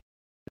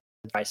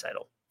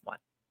Draisaitl one.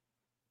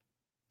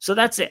 So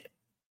that's it.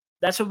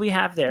 That's what we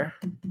have there.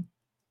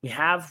 We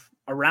have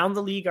around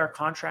the league our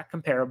contract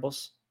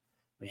comparables.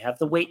 We have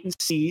the wait and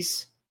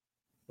sees.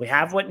 We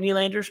have what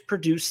Nylander's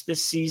produced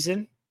this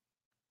season.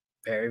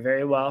 Very,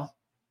 very well.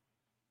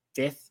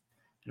 5th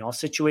in all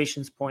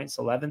situations points,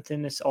 11th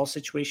in all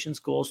situations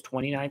goals,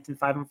 29th in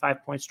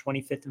 5-on-5 points,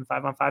 25th in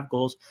 5-on-5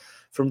 goals.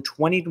 From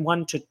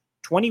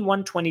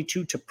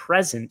 21-22 to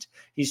present,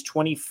 he's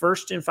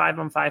 21st in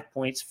 5-on-5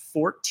 points,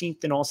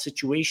 14th in all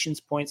situations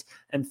points,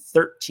 and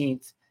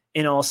 13th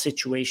in all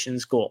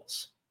situations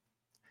goals.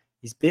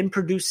 He's been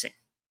producing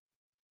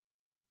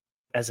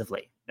as of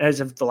late,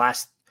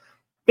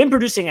 been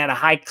producing at a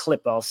high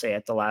clip, I'll say,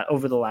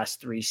 over the last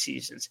 3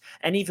 seasons,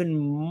 and even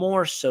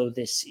more so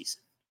this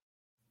season.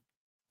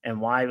 And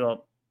why?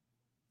 Well,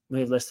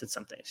 we've listed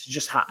some things. It's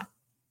just hot.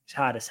 It's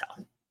hot as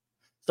hell.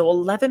 So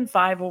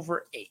 11-5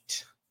 over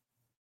 8.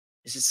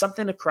 This is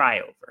something to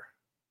cry over.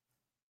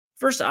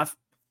 First off,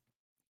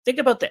 think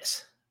about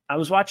this. I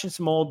was watching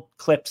some old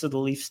clips of the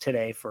Leafs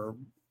today for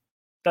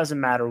doesn't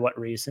matter what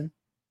reason.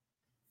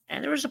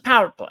 And there was a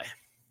power play.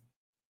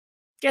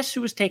 Guess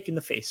who was taking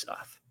the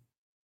face-off?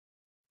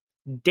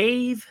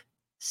 Dave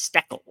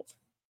Steckel.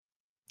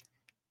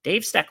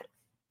 Dave Steckel.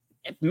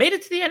 Made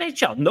it to the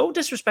NHL. No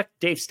disrespect to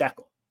Dave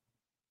Steckel.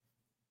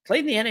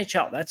 Played in the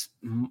NHL. That's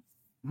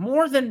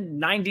more than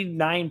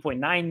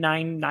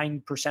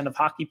 99.999% of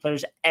hockey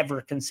players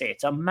ever can say.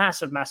 It's a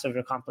massive, massive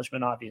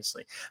accomplishment,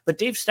 obviously. But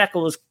Dave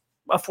Steckel was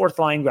a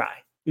fourth-line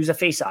guy. He was a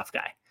face-off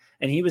guy.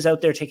 And he was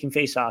out there taking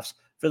face-offs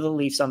for the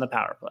Leafs on the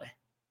power play.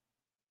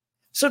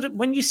 So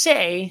when you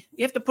say,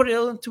 you have to put it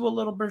into a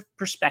little bit of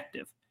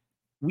perspective.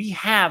 We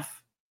have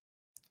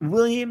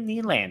William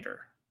Nylander,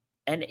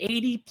 an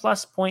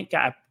 80-plus point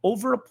guy,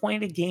 over a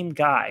point a game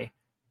guy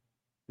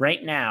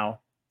right now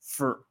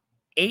for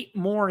 8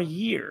 more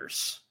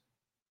years.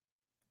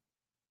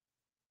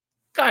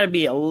 Got to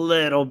be a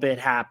little bit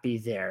happy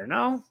there,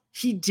 no?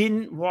 He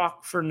didn't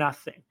walk for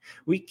nothing.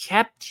 We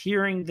kept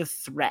hearing the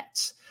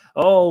threats.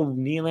 Oh,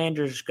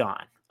 Nylander's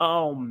gone.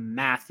 Oh,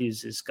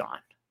 Matthews is gone.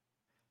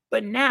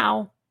 But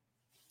now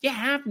you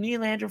have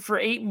Nylander for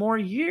 8 more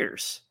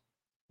years.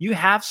 You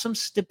have some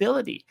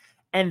stability.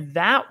 And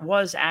that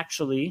was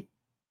actually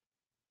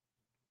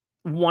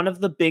one of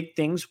the big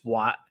things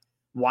why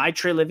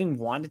Trey Living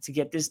wanted to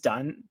get this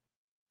done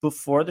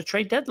before the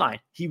trade deadline.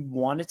 He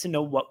wanted to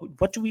know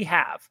what do we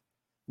have?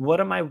 What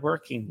am I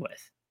working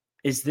with?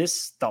 Is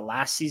this the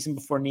last season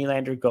before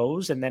Nylander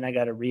goes and then I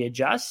got to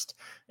readjust?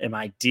 Am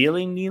I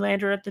dealing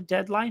Nylander at the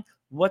deadline?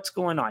 What's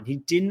going on? He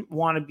didn't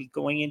want to be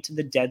going into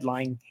the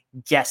deadline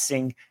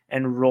guessing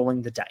and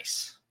rolling the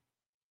dice,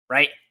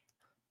 right?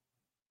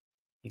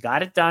 You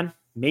got it done.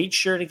 Made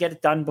sure to get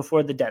it done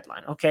before the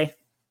deadline. Okay,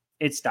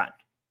 it's done.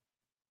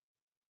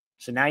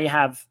 So now you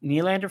have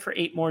Nylander for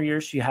 8 more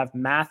years. You have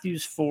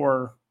Matthews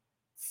for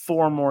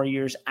 4 more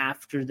years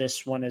after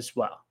this one as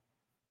well.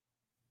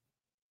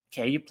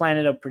 Okay, you plan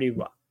it out pretty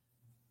well.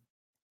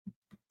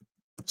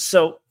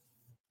 So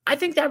I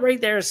think that right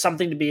there is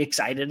something to be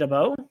excited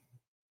about.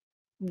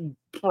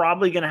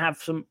 Probably going to have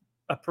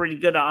a pretty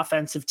good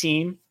offensive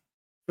team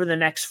for the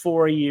next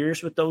 4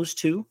 years with those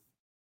two.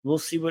 We'll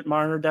see what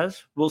Marner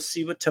does. We'll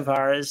see what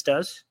Tavares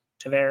does.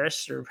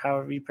 Tavares, or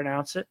however you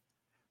pronounce it,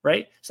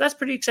 right? So that's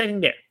pretty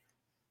exciting there.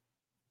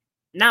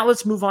 Now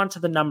let's move on to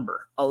the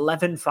number,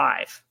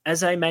 11-5.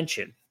 As I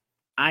mentioned,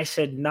 I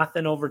said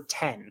nothing over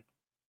 10.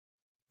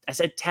 I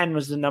said 10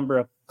 was the number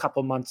a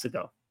couple months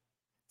ago.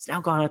 It's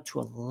now gone up to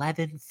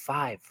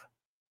 11-5.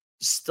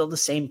 Still the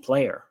same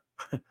player.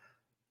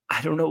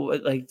 I don't know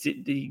what,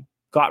 he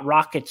got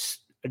rockets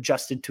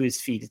adjusted to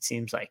his feet, it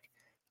seems like.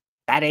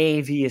 That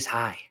AAV is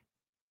high.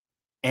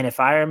 And if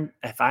I'm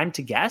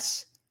to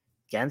guess,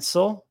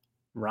 Gensel,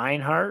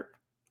 Reinhart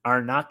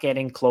are not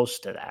getting close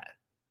to that.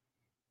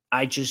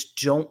 I just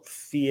don't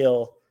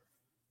feel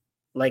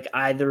like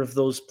either of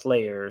those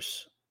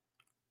players,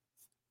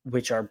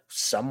 which are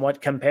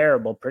somewhat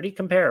comparable, pretty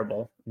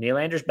comparable.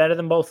 Nylander's better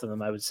than both of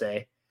them, I would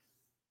say.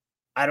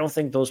 I don't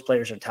think those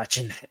players are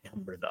touching that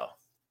number, though.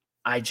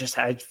 I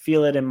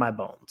feel it in my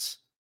bones.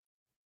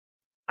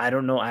 I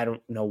don't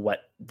know what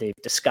they've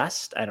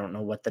discussed. I don't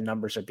know what the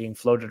numbers are being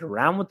floated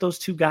around with those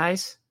two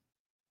guys.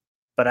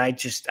 But I'm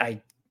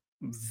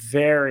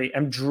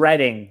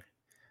dreading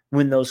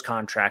when those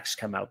contracts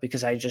come out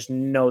because I just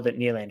know that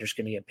Nylander's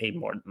going to get paid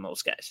more than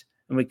those guys.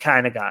 And we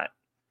kind of got,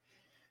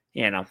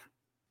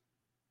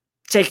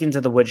 taken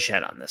to the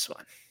woodshed on this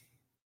one.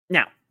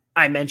 Now,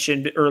 I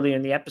mentioned earlier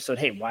in the episode,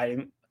 hey,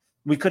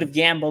 we could have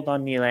gambled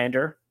on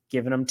Nylander,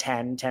 given him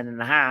 10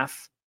 and a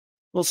half.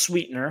 Little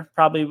sweetener.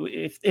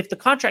 Probably if the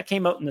contract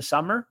came out in the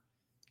summer,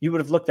 you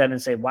would have looked at it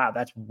and say, wow,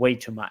 that's way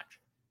too much.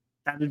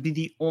 That would be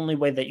the only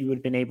way that you would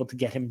have been able to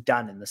get him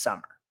done in the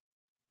summer.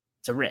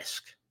 It's a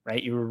risk,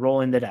 right? You were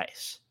rolling the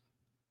dice.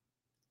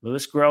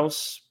 Louis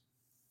Gross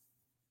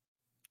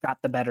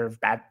got the better of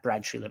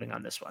Brad Treliving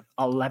on this one.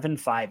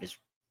 11-5 is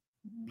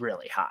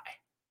really high.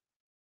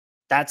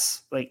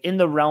 That's like in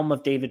the realm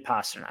of David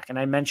Pastrnak. And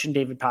I mentioned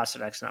David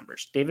Pasternak's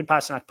numbers. David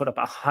Pastrnak put up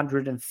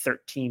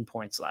 113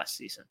 points last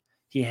season.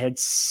 He had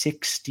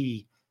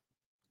 60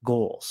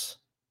 goals.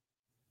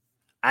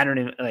 I don't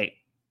even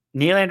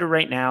Nylander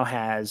right now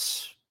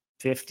has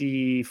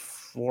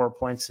 54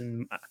 points,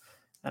 and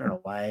I don't know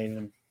why I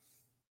even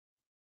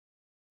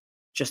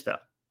just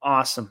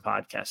awesome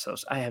podcast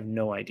host. I have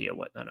no idea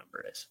what the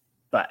number is,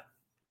 but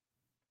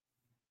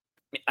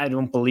I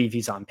don't believe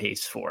he's on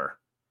pace for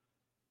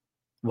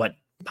what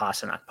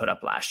Pasternak put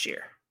up last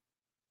year,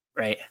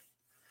 right?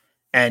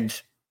 And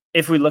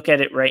if we look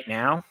at it right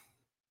now,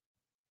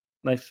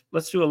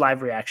 let's do a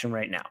live reaction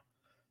right now.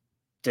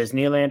 Does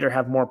Nylander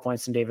have more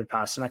points than David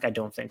Pasternak? I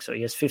don't think so.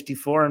 He has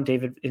 54 and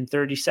David in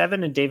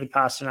 37, and David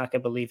Pasternak, I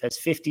believe, has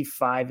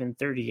 55 and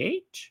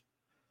 38,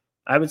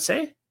 I would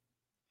say.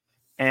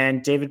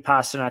 And David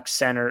Pasternak's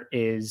center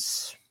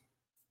is,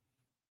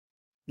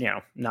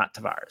 not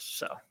Tavares.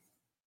 So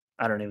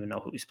I don't even know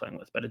who he's playing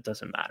with, but it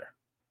doesn't matter.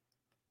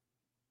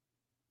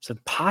 So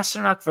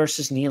Pasternak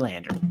versus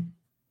Nylander.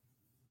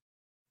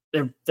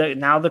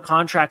 Now the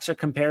contracts are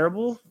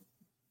comparable.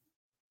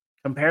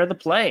 Compare the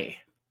play.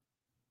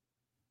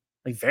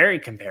 Like very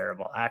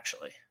comparable,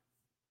 actually.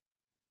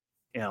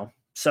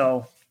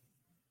 So,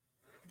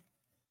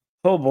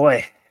 oh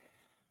boy.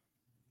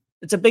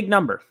 It's a big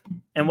number.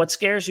 And what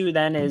scares you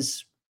then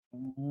is,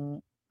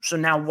 so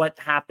now what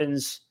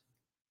happens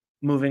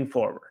moving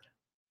forward?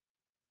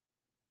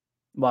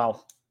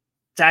 Well,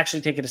 to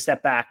actually take it a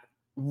step back,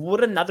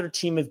 would another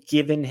team have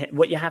given him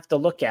what you have to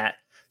look at?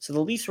 So the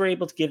Leafs were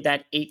able to give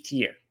that 8th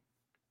year,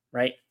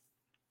 right?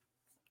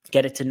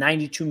 Get it to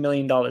 $92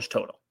 million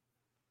total.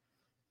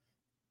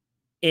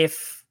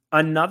 If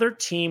another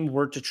team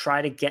were to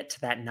try to get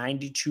to that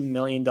 $92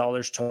 million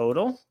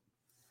total,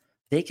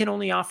 they can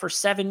only offer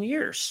 7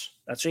 years.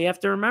 That's what you have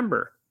to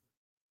remember.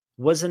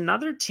 Was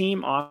another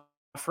team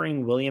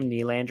offering William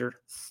Nylander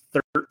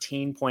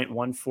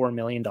 $13.14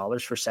 million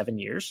for 7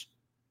 years?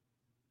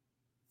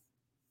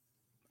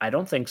 I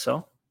don't think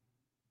so.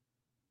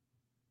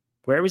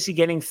 Where was he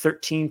getting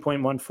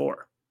 13.14?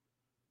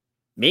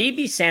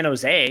 Maybe San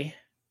Jose.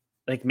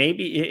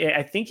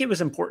 I think it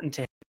was important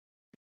to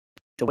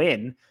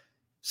win.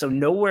 So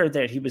nowhere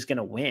that he was going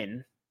to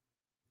win.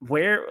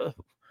 What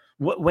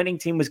winning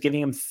team was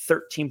giving him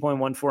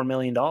 $13.14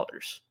 million?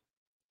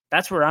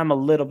 That's where I'm a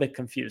little bit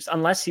confused,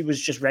 unless he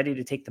was just ready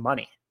to take the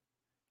money,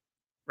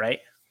 right?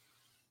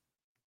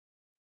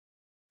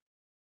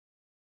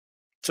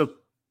 So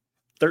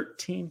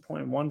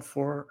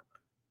 13.14,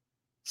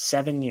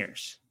 7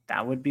 years.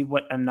 That would be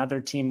what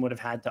another team would have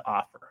had to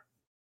offer.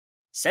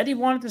 Said he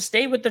wanted to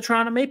stay with the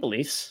Toronto Maple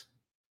Leafs.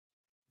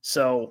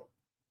 So,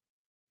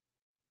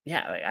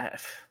 yeah,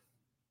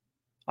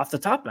 off the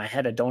top of my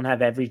head, I don't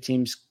have every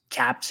team's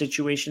cap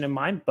situation in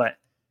mind, but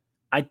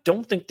I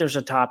don't think there's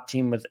a top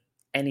team with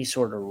any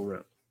sort of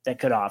room that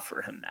could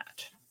offer him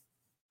that,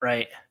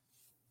 right?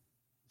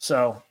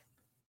 So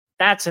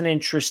that's an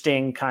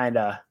interesting kind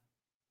of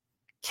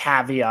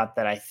caveat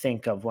that I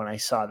think of when I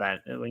saw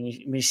that, when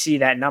you see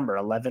that number,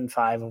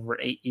 11.5 over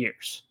 8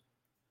 years.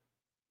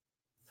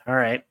 All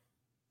right.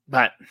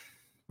 But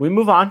we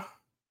move on.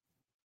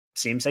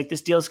 Seems like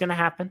this deal is going to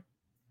happen.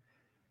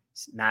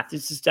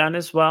 Matthews is done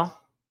as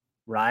well.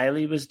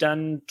 Riley was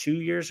done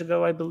 2 years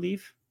ago, I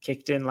believe.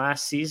 Kicked in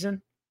last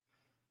season.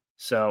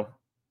 So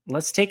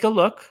let's take a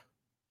look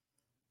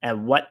at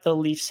what the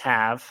Leafs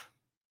have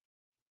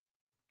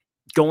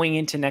going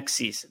into next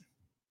season.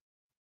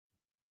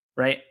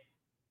 Right?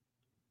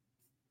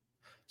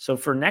 So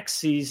for next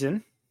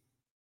season,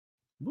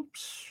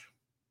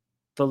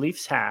 the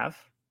Leafs have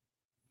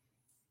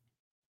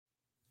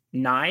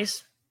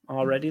Nyes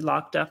already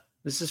locked up.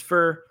 This is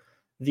for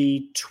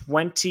the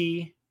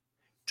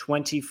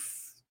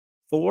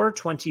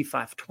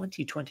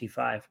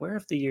 2025. Where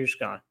have the years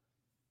gone?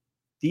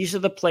 These are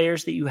the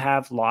players that you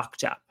have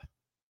locked up.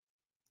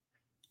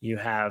 You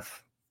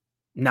have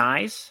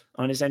Nyes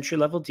on his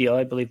entry-level deal,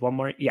 I believe one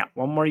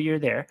more year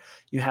there.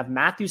 You have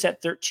Matthews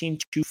at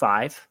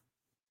 13.25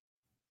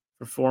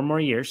 for 4 more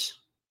years.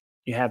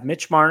 You have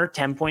Mitch Marner,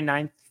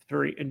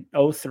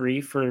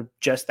 10.93 for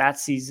just that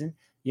season.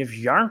 You have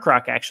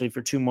Yarncroc actually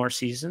for 2 more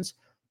seasons.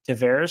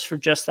 Tavares for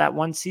just that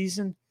 1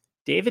 season.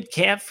 David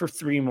Kampf for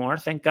 3 more.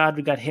 Thank God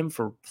we got him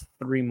for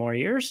 3 more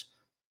years.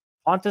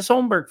 Pontus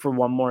Holmberg for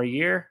 1 more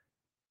year.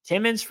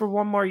 Timmins for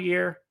 1 more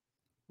year.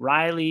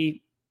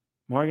 Morgan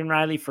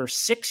Riley for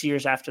 6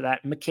 years after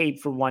that. McCabe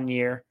for 1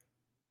 year.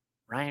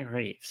 Ryan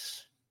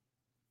Reeves.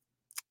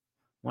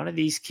 One of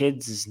these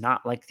kids is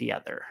not like the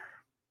other.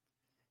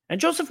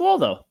 And Joseph Woll,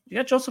 though. You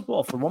got Joseph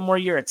Woll for 1 more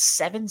year at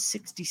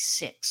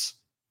 766.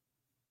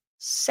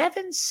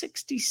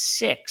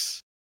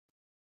 766.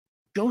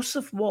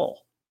 Joseph Woll,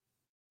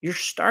 your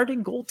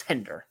starting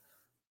goaltender.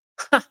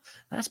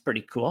 That's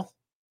pretty cool.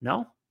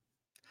 No?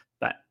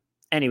 But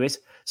anyways,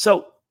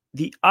 so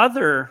the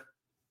other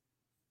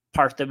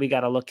part that we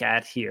got to look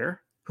at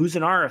here, who's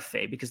an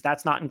RFA, because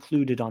that's not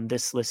included on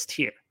this list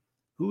here.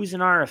 Who's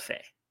an RFA?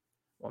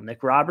 Well,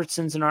 Nick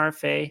Robertson's an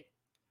RFA.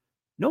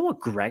 Noah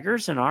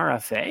Gregor's an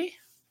RFA?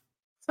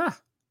 Huh.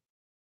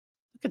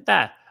 Look at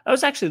that. I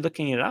was actually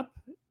looking it up.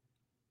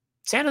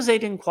 San Jose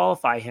didn't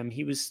qualify him.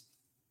 He was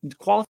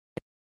qualified.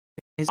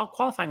 His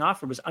qualifying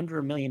offer was under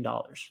 $1 million.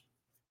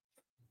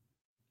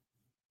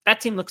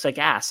 That team looks like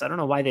ass. I don't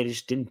know why they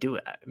just didn't do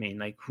it. I mean,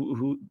 like,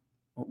 who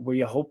were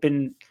you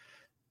hoping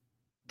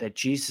that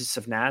Jesus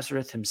of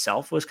Nazareth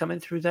himself was coming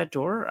through that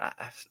door.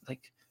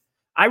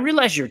 I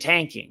realize you're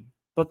tanking,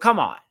 but come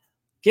on.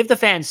 Give the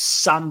fans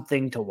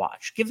something to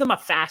watch. Give them a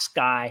fast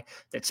guy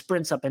that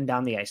sprints up and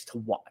down the ice to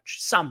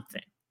watch.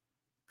 Something.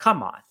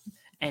 Come on.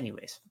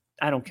 Anyways,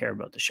 I don't care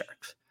about the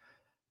Sharks.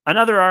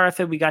 Another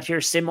RFA we got here,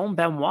 Simon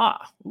Benoit.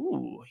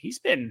 Ooh, he's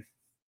been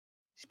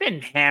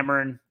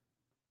hammering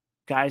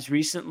guys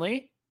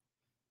recently.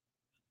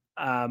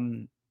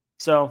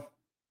 So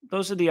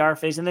those are the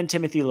RFAs. And then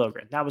Timothy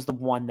Liljegren. That was the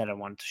one that I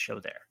wanted to show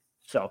there.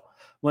 So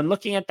when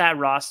looking at that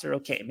roster,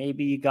 okay,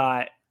 maybe you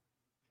got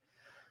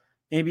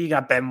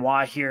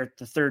Benoit here,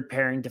 the third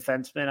pairing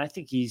defenseman. I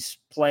think he's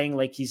playing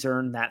like he's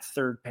earned that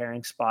third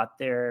pairing spot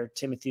there.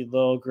 Timothy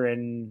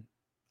Liljegren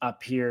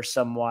up here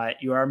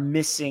somewhat. You are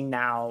missing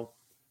now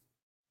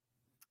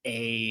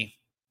a,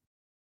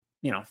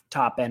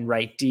 top end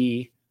right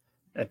D.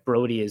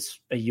 Brody is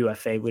a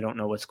UFA. We don't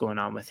know what's going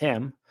on with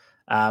him.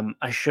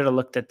 I should have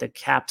looked at the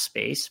cap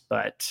space,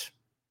 but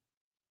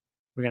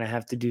we're going to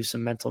have to do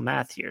some mental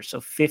math here.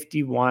 So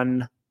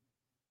 $52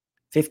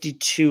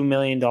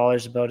 million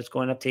about, it's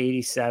going up to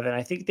 87.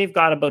 I think they've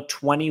got about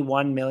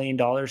 $21 million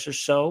or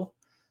so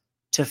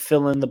to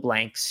fill in the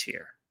blanks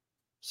here.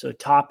 So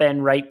top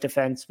end right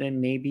defenseman,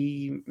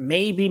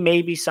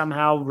 maybe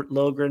somehow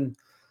Liljegren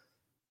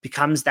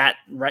becomes that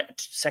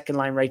second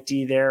line right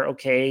D there.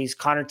 Okay, is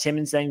Connor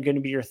Timmins then going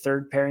to be your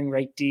third pairing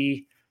right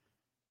D?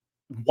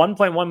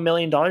 $1.1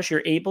 million,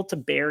 you're able to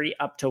bury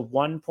up to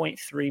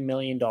 $1.3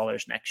 million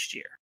next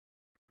year.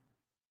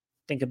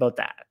 Think about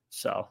that.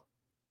 So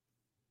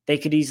they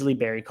could easily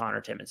bury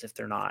Connor Timmins if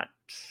they're not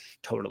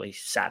totally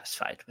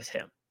satisfied with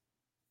him.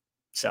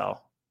 So,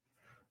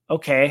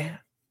 okay.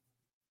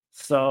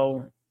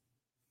 So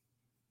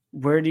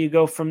where do you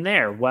go from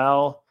there?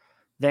 Well,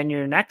 then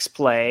your next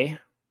play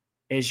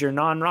is your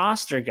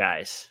non-roster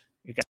guys.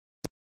 You got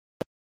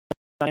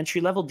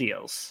entry-level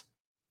deals.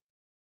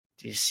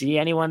 Do you see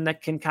anyone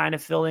that can kind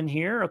of fill in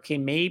here? Okay,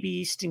 maybe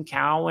Easton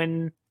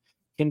Cowan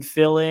can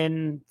fill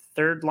in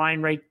third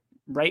line right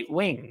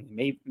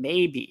wing.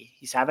 Maybe.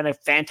 He's having a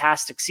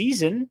fantastic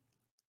season.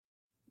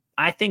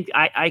 I think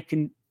I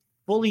can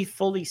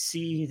fully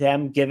see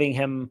them giving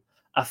him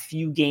a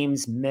few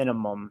games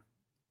minimum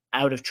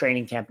out of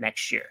training camp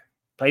next year.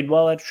 Played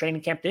well at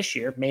training camp this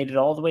year, made it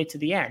all the way to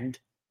the end.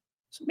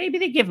 So maybe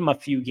they give him a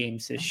few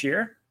games this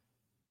year.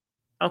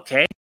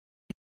 Okay.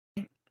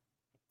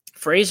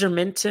 Fraser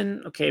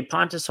Minton. Okay,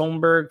 Pontus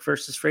Holmberg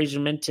versus Fraser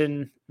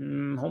Minton.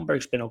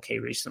 Holmberg's been okay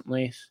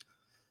recently.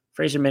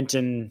 Fraser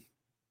Minton,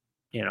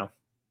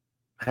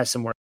 has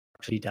some work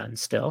to be done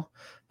still.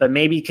 But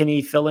maybe can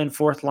he fill in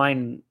fourth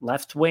line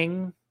left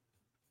wing?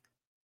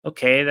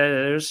 Okay,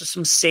 there's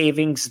some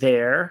savings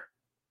there.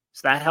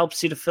 So that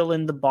helps you to fill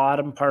in the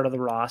bottom part of the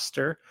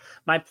roster.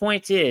 My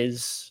point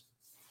is,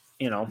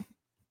 you're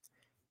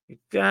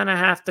going to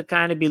have to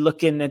kind of be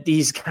looking at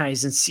these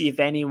guys and see if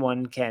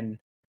anyone can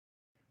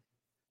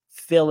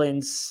fill in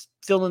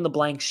the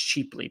blanks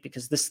cheaply,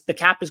 because the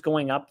cap is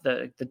going up.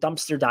 The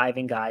dumpster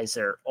diving guys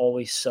are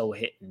always so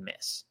hit and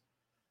miss.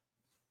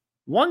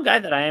 One guy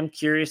that I am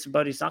curious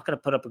about, he's not going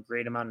to put up a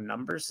great amount of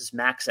numbers, is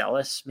Max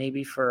Ellis,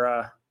 maybe for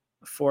a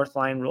fourth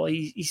line role.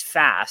 He's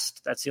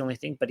fast. That's the only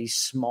thing, but he's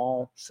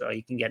small, so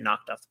he can get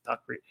knocked off the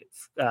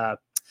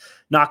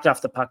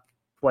puck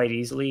quite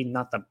easily.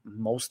 Not the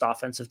most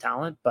offensive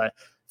talent, but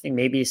I think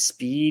maybe his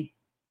speed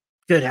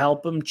could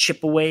help him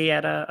chip away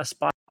at a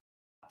spot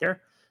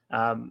there.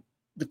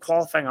 The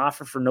qualifying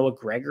offer for Noah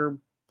Gregor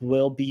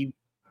will be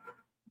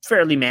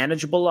fairly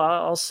manageable,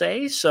 I'll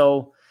say.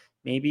 So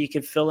maybe you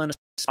could fill in a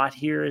spot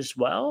here as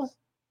well.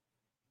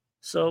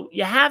 So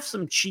you have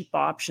some cheap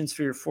options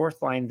for your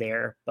fourth line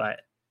there,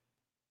 but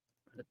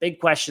the big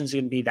question is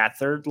going to be that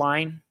third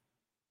line,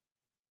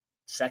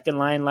 second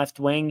line left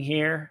wing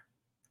here,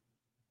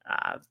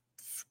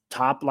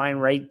 top line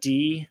right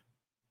D.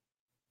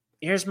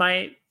 Here's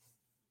my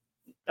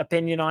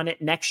opinion on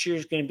it. Next year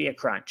is going to be a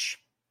crunch.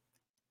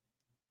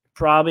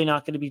 Probably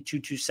not going to be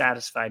too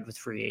satisfied with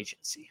free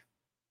agency.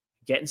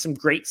 Getting some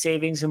great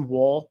savings in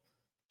Wool,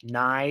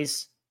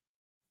 Nyes,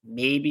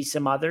 maybe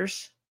some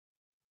others.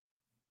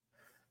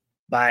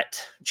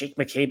 But Jake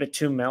McCabe at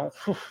 $2 million,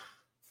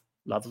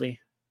 lovely.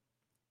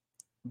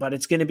 But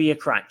it's going to be a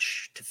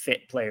crunch to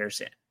fit players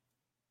in.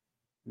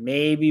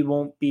 Maybe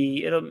won't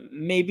be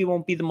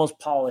the most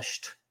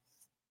polished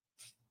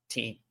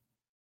team.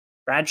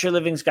 Brad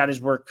Treliving's got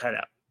his work cut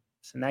out.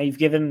 So now you've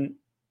given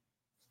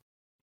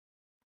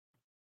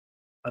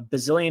 $1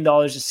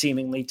 bazillion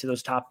seemingly to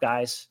those top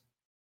guys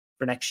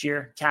for next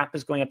year. Cap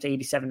is going up to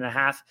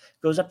 87.5,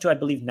 goes up to, I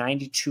believe,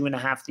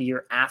 92.5 the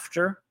year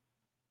after.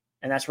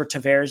 And that's where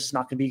Tavares is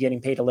not going to be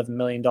getting paid $11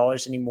 million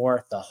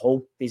anymore. The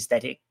hope is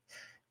that it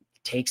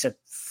takes a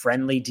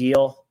friendly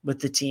deal with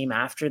the team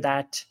after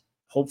that.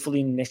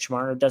 Hopefully Mitch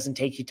Marner doesn't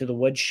take you to the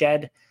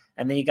woodshed.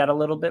 And then you got a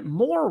little bit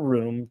more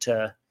room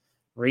to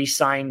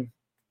re-sign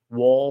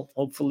Wool,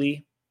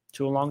 hopefully,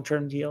 to a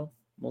long-term deal.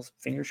 Well,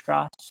 fingers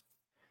crossed.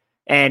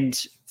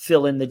 And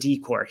fill in the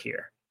decor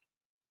here.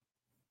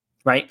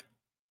 Right?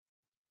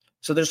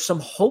 So there's some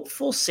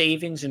hopeful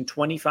savings in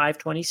 25,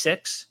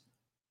 26.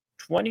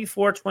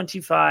 24,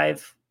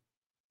 25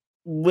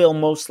 will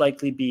most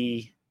likely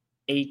be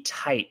a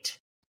tight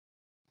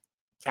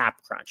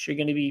cap crunch. You're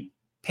going to be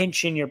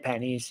pinching your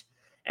pennies,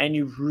 and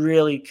you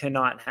really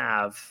cannot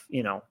have,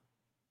 you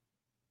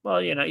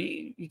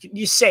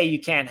say you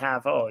can't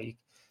have, you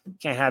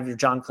can't have your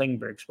John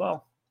Klingbergs.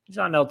 Well, he's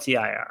on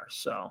LTIR,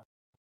 so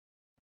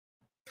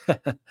I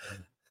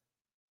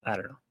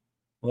don't know.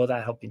 Will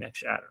that help you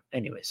next year? I don't know.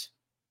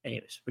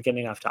 Anyways, we're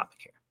getting off topic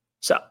here.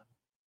 So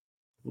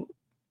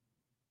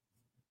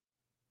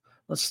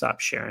let's stop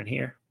sharing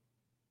here.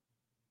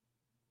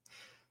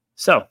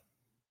 So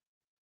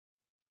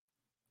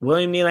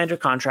William Nylander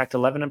contract,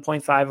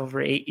 11.5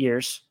 over 8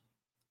 years.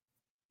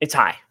 It's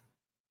high.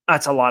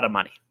 That's a lot of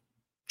money.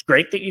 It's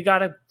great that you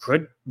got a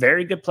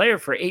very good player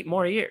for 8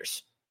 more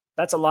years.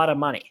 That's a lot of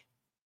money.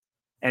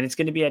 And it's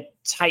going to be a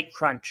tight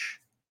crunch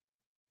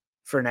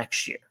for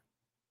next year.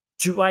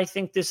 Do I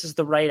think this is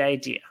the right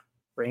idea?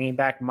 Bringing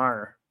back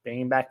Marner,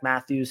 bringing back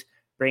Matthews,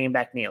 bringing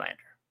back Nylander.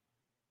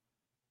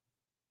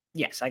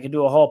 Yes, I could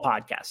do a whole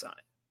podcast on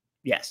it.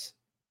 Yes,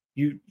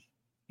 you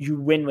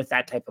win with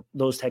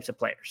those types of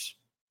players,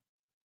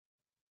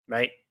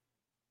 right?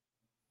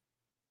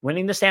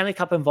 Winning the Stanley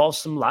Cup involves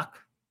some luck.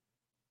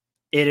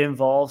 It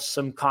involves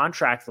some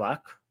contract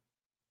luck.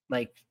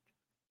 Like,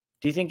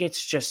 do you think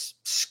it's just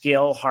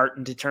skill, heart,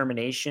 and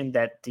determination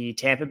that the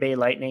Tampa Bay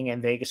Lightning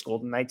and Vegas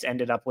Golden Knights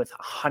ended up with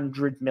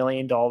 $100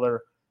 million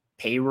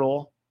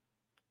payroll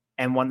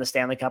and won the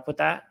Stanley Cup with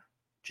that?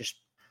 Just,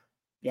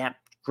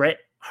 grit,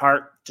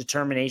 heart,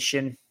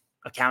 determination,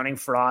 accounting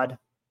fraud,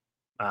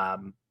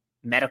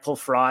 medical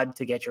fraud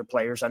to get your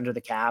players under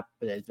the cap.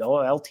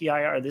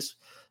 LTIR, this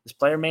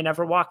player may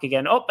never walk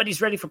again. Oh, but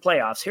he's ready for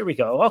playoffs. Here we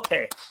go.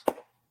 Okay.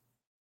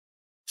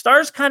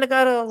 Stars kind of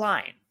got to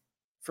align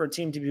for a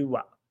team to do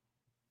well.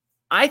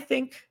 I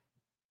think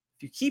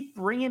if you keep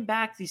bringing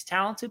back these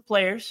talented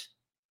players,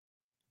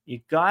 you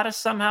got to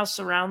somehow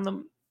surround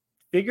them,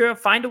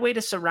 find a way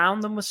to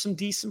surround them with some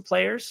decent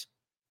players.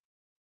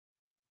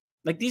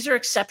 Like, these are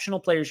exceptional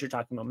players you're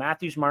talking about.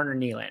 Matthews, Marner,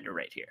 Nylander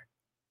right here.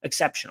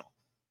 Exceptional.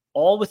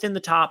 All within the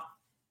top,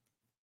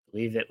 I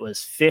believe it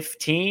was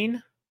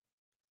 15.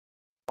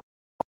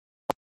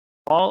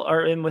 All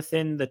are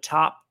within the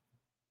top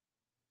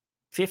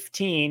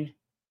 15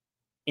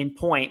 in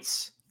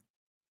points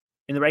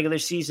in the regular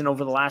season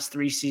over the last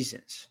 3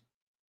 seasons.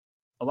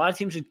 A lot of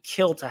teams would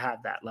kill to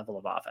have that level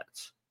of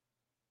offense,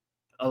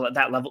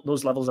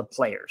 those levels of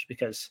players,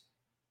 because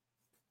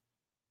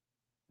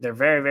they're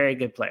very, very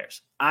good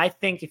players. I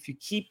think if you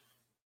keep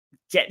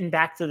getting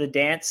back to the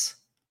dance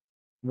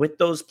with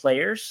those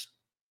players,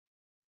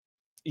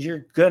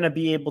 you're going to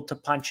be able to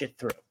punch it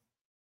through.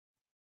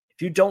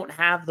 If you don't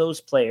have those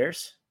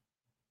players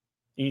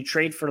and you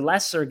trade for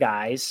lesser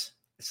guys,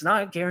 it's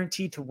not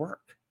guaranteed to work.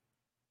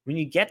 When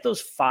you get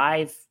those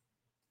 $5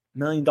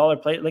 million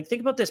players, like,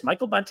 think about this.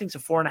 Michael Bunting's a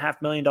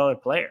 $4.5 million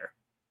player.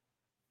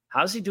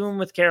 How's he doing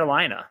with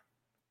Carolina?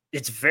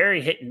 It's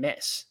very hit and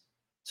miss.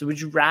 So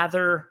would you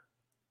rather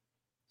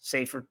so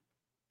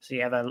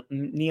you have a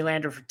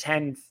Nylander for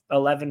 10,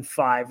 11,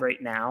 5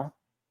 right now.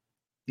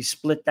 You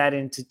split that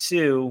into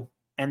 2,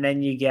 and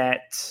then you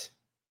get,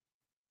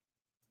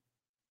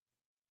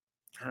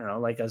 I don't know,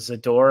 like a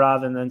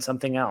Zadorov and then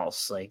something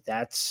else. Like,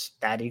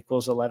 that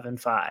equals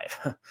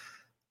 11.5.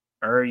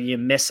 Or you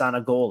miss on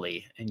a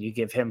goalie and you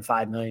give him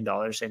 $5 million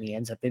and he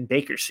ends up in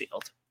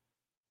Bakersfield.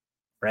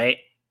 Right?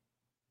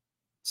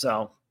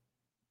 So,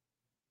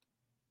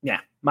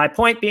 yeah. My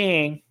point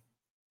being,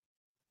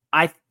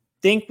 I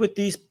think with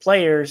these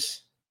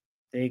players,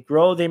 they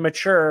grow, they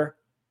mature.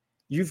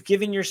 You've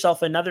given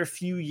yourself another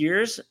few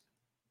years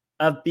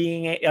of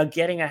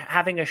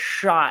having a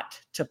shot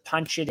to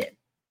punch it in.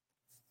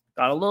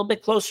 Got a little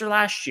bit closer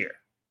last year.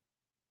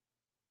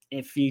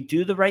 If you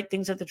do the right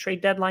things at the trade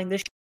deadline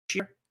this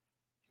year,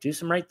 do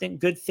some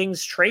good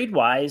things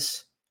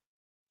trade-wise,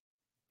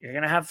 you're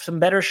going to have some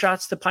better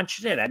shots to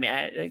punch it in. I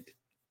mean,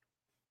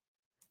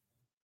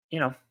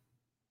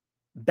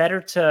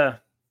 better to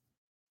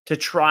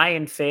try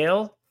and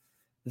fail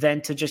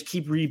than to just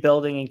keep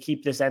rebuilding and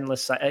keep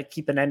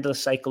an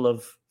endless cycle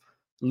of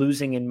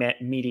losing in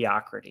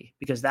mediocrity,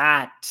 because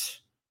that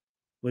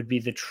would be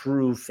the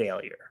true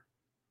failure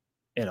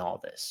in all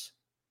this.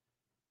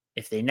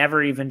 If they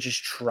never even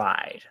just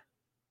tried,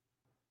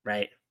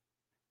 right?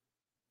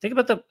 Think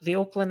about the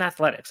Oakland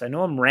Athletics. I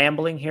know I'm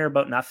rambling here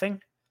about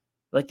nothing.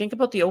 Like, think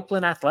about the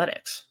Oakland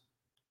Athletics.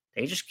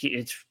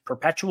 It's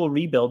perpetual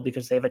rebuild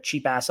because they have a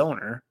cheap ass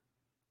owner,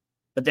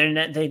 but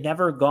they've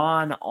never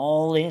gone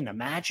all in.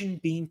 Imagine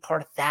being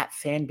part of that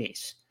fan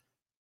base.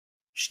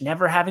 Just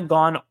never having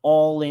gone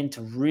all in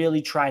to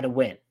really try to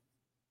win.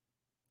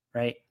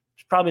 Right?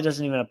 Which probably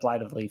doesn't even apply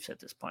to the Leafs at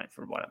this point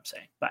for what I'm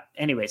saying. But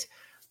anyways,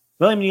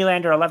 William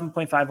Nylander,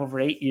 11.5 over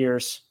 8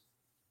 years.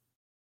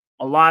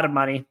 A lot of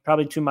money,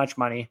 probably too much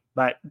money,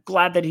 but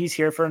glad that he's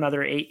here for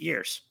another 8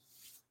 years,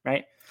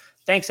 right?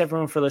 Thanks,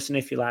 everyone, for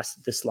listening if you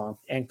lasted this long,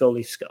 and go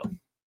Leafs go.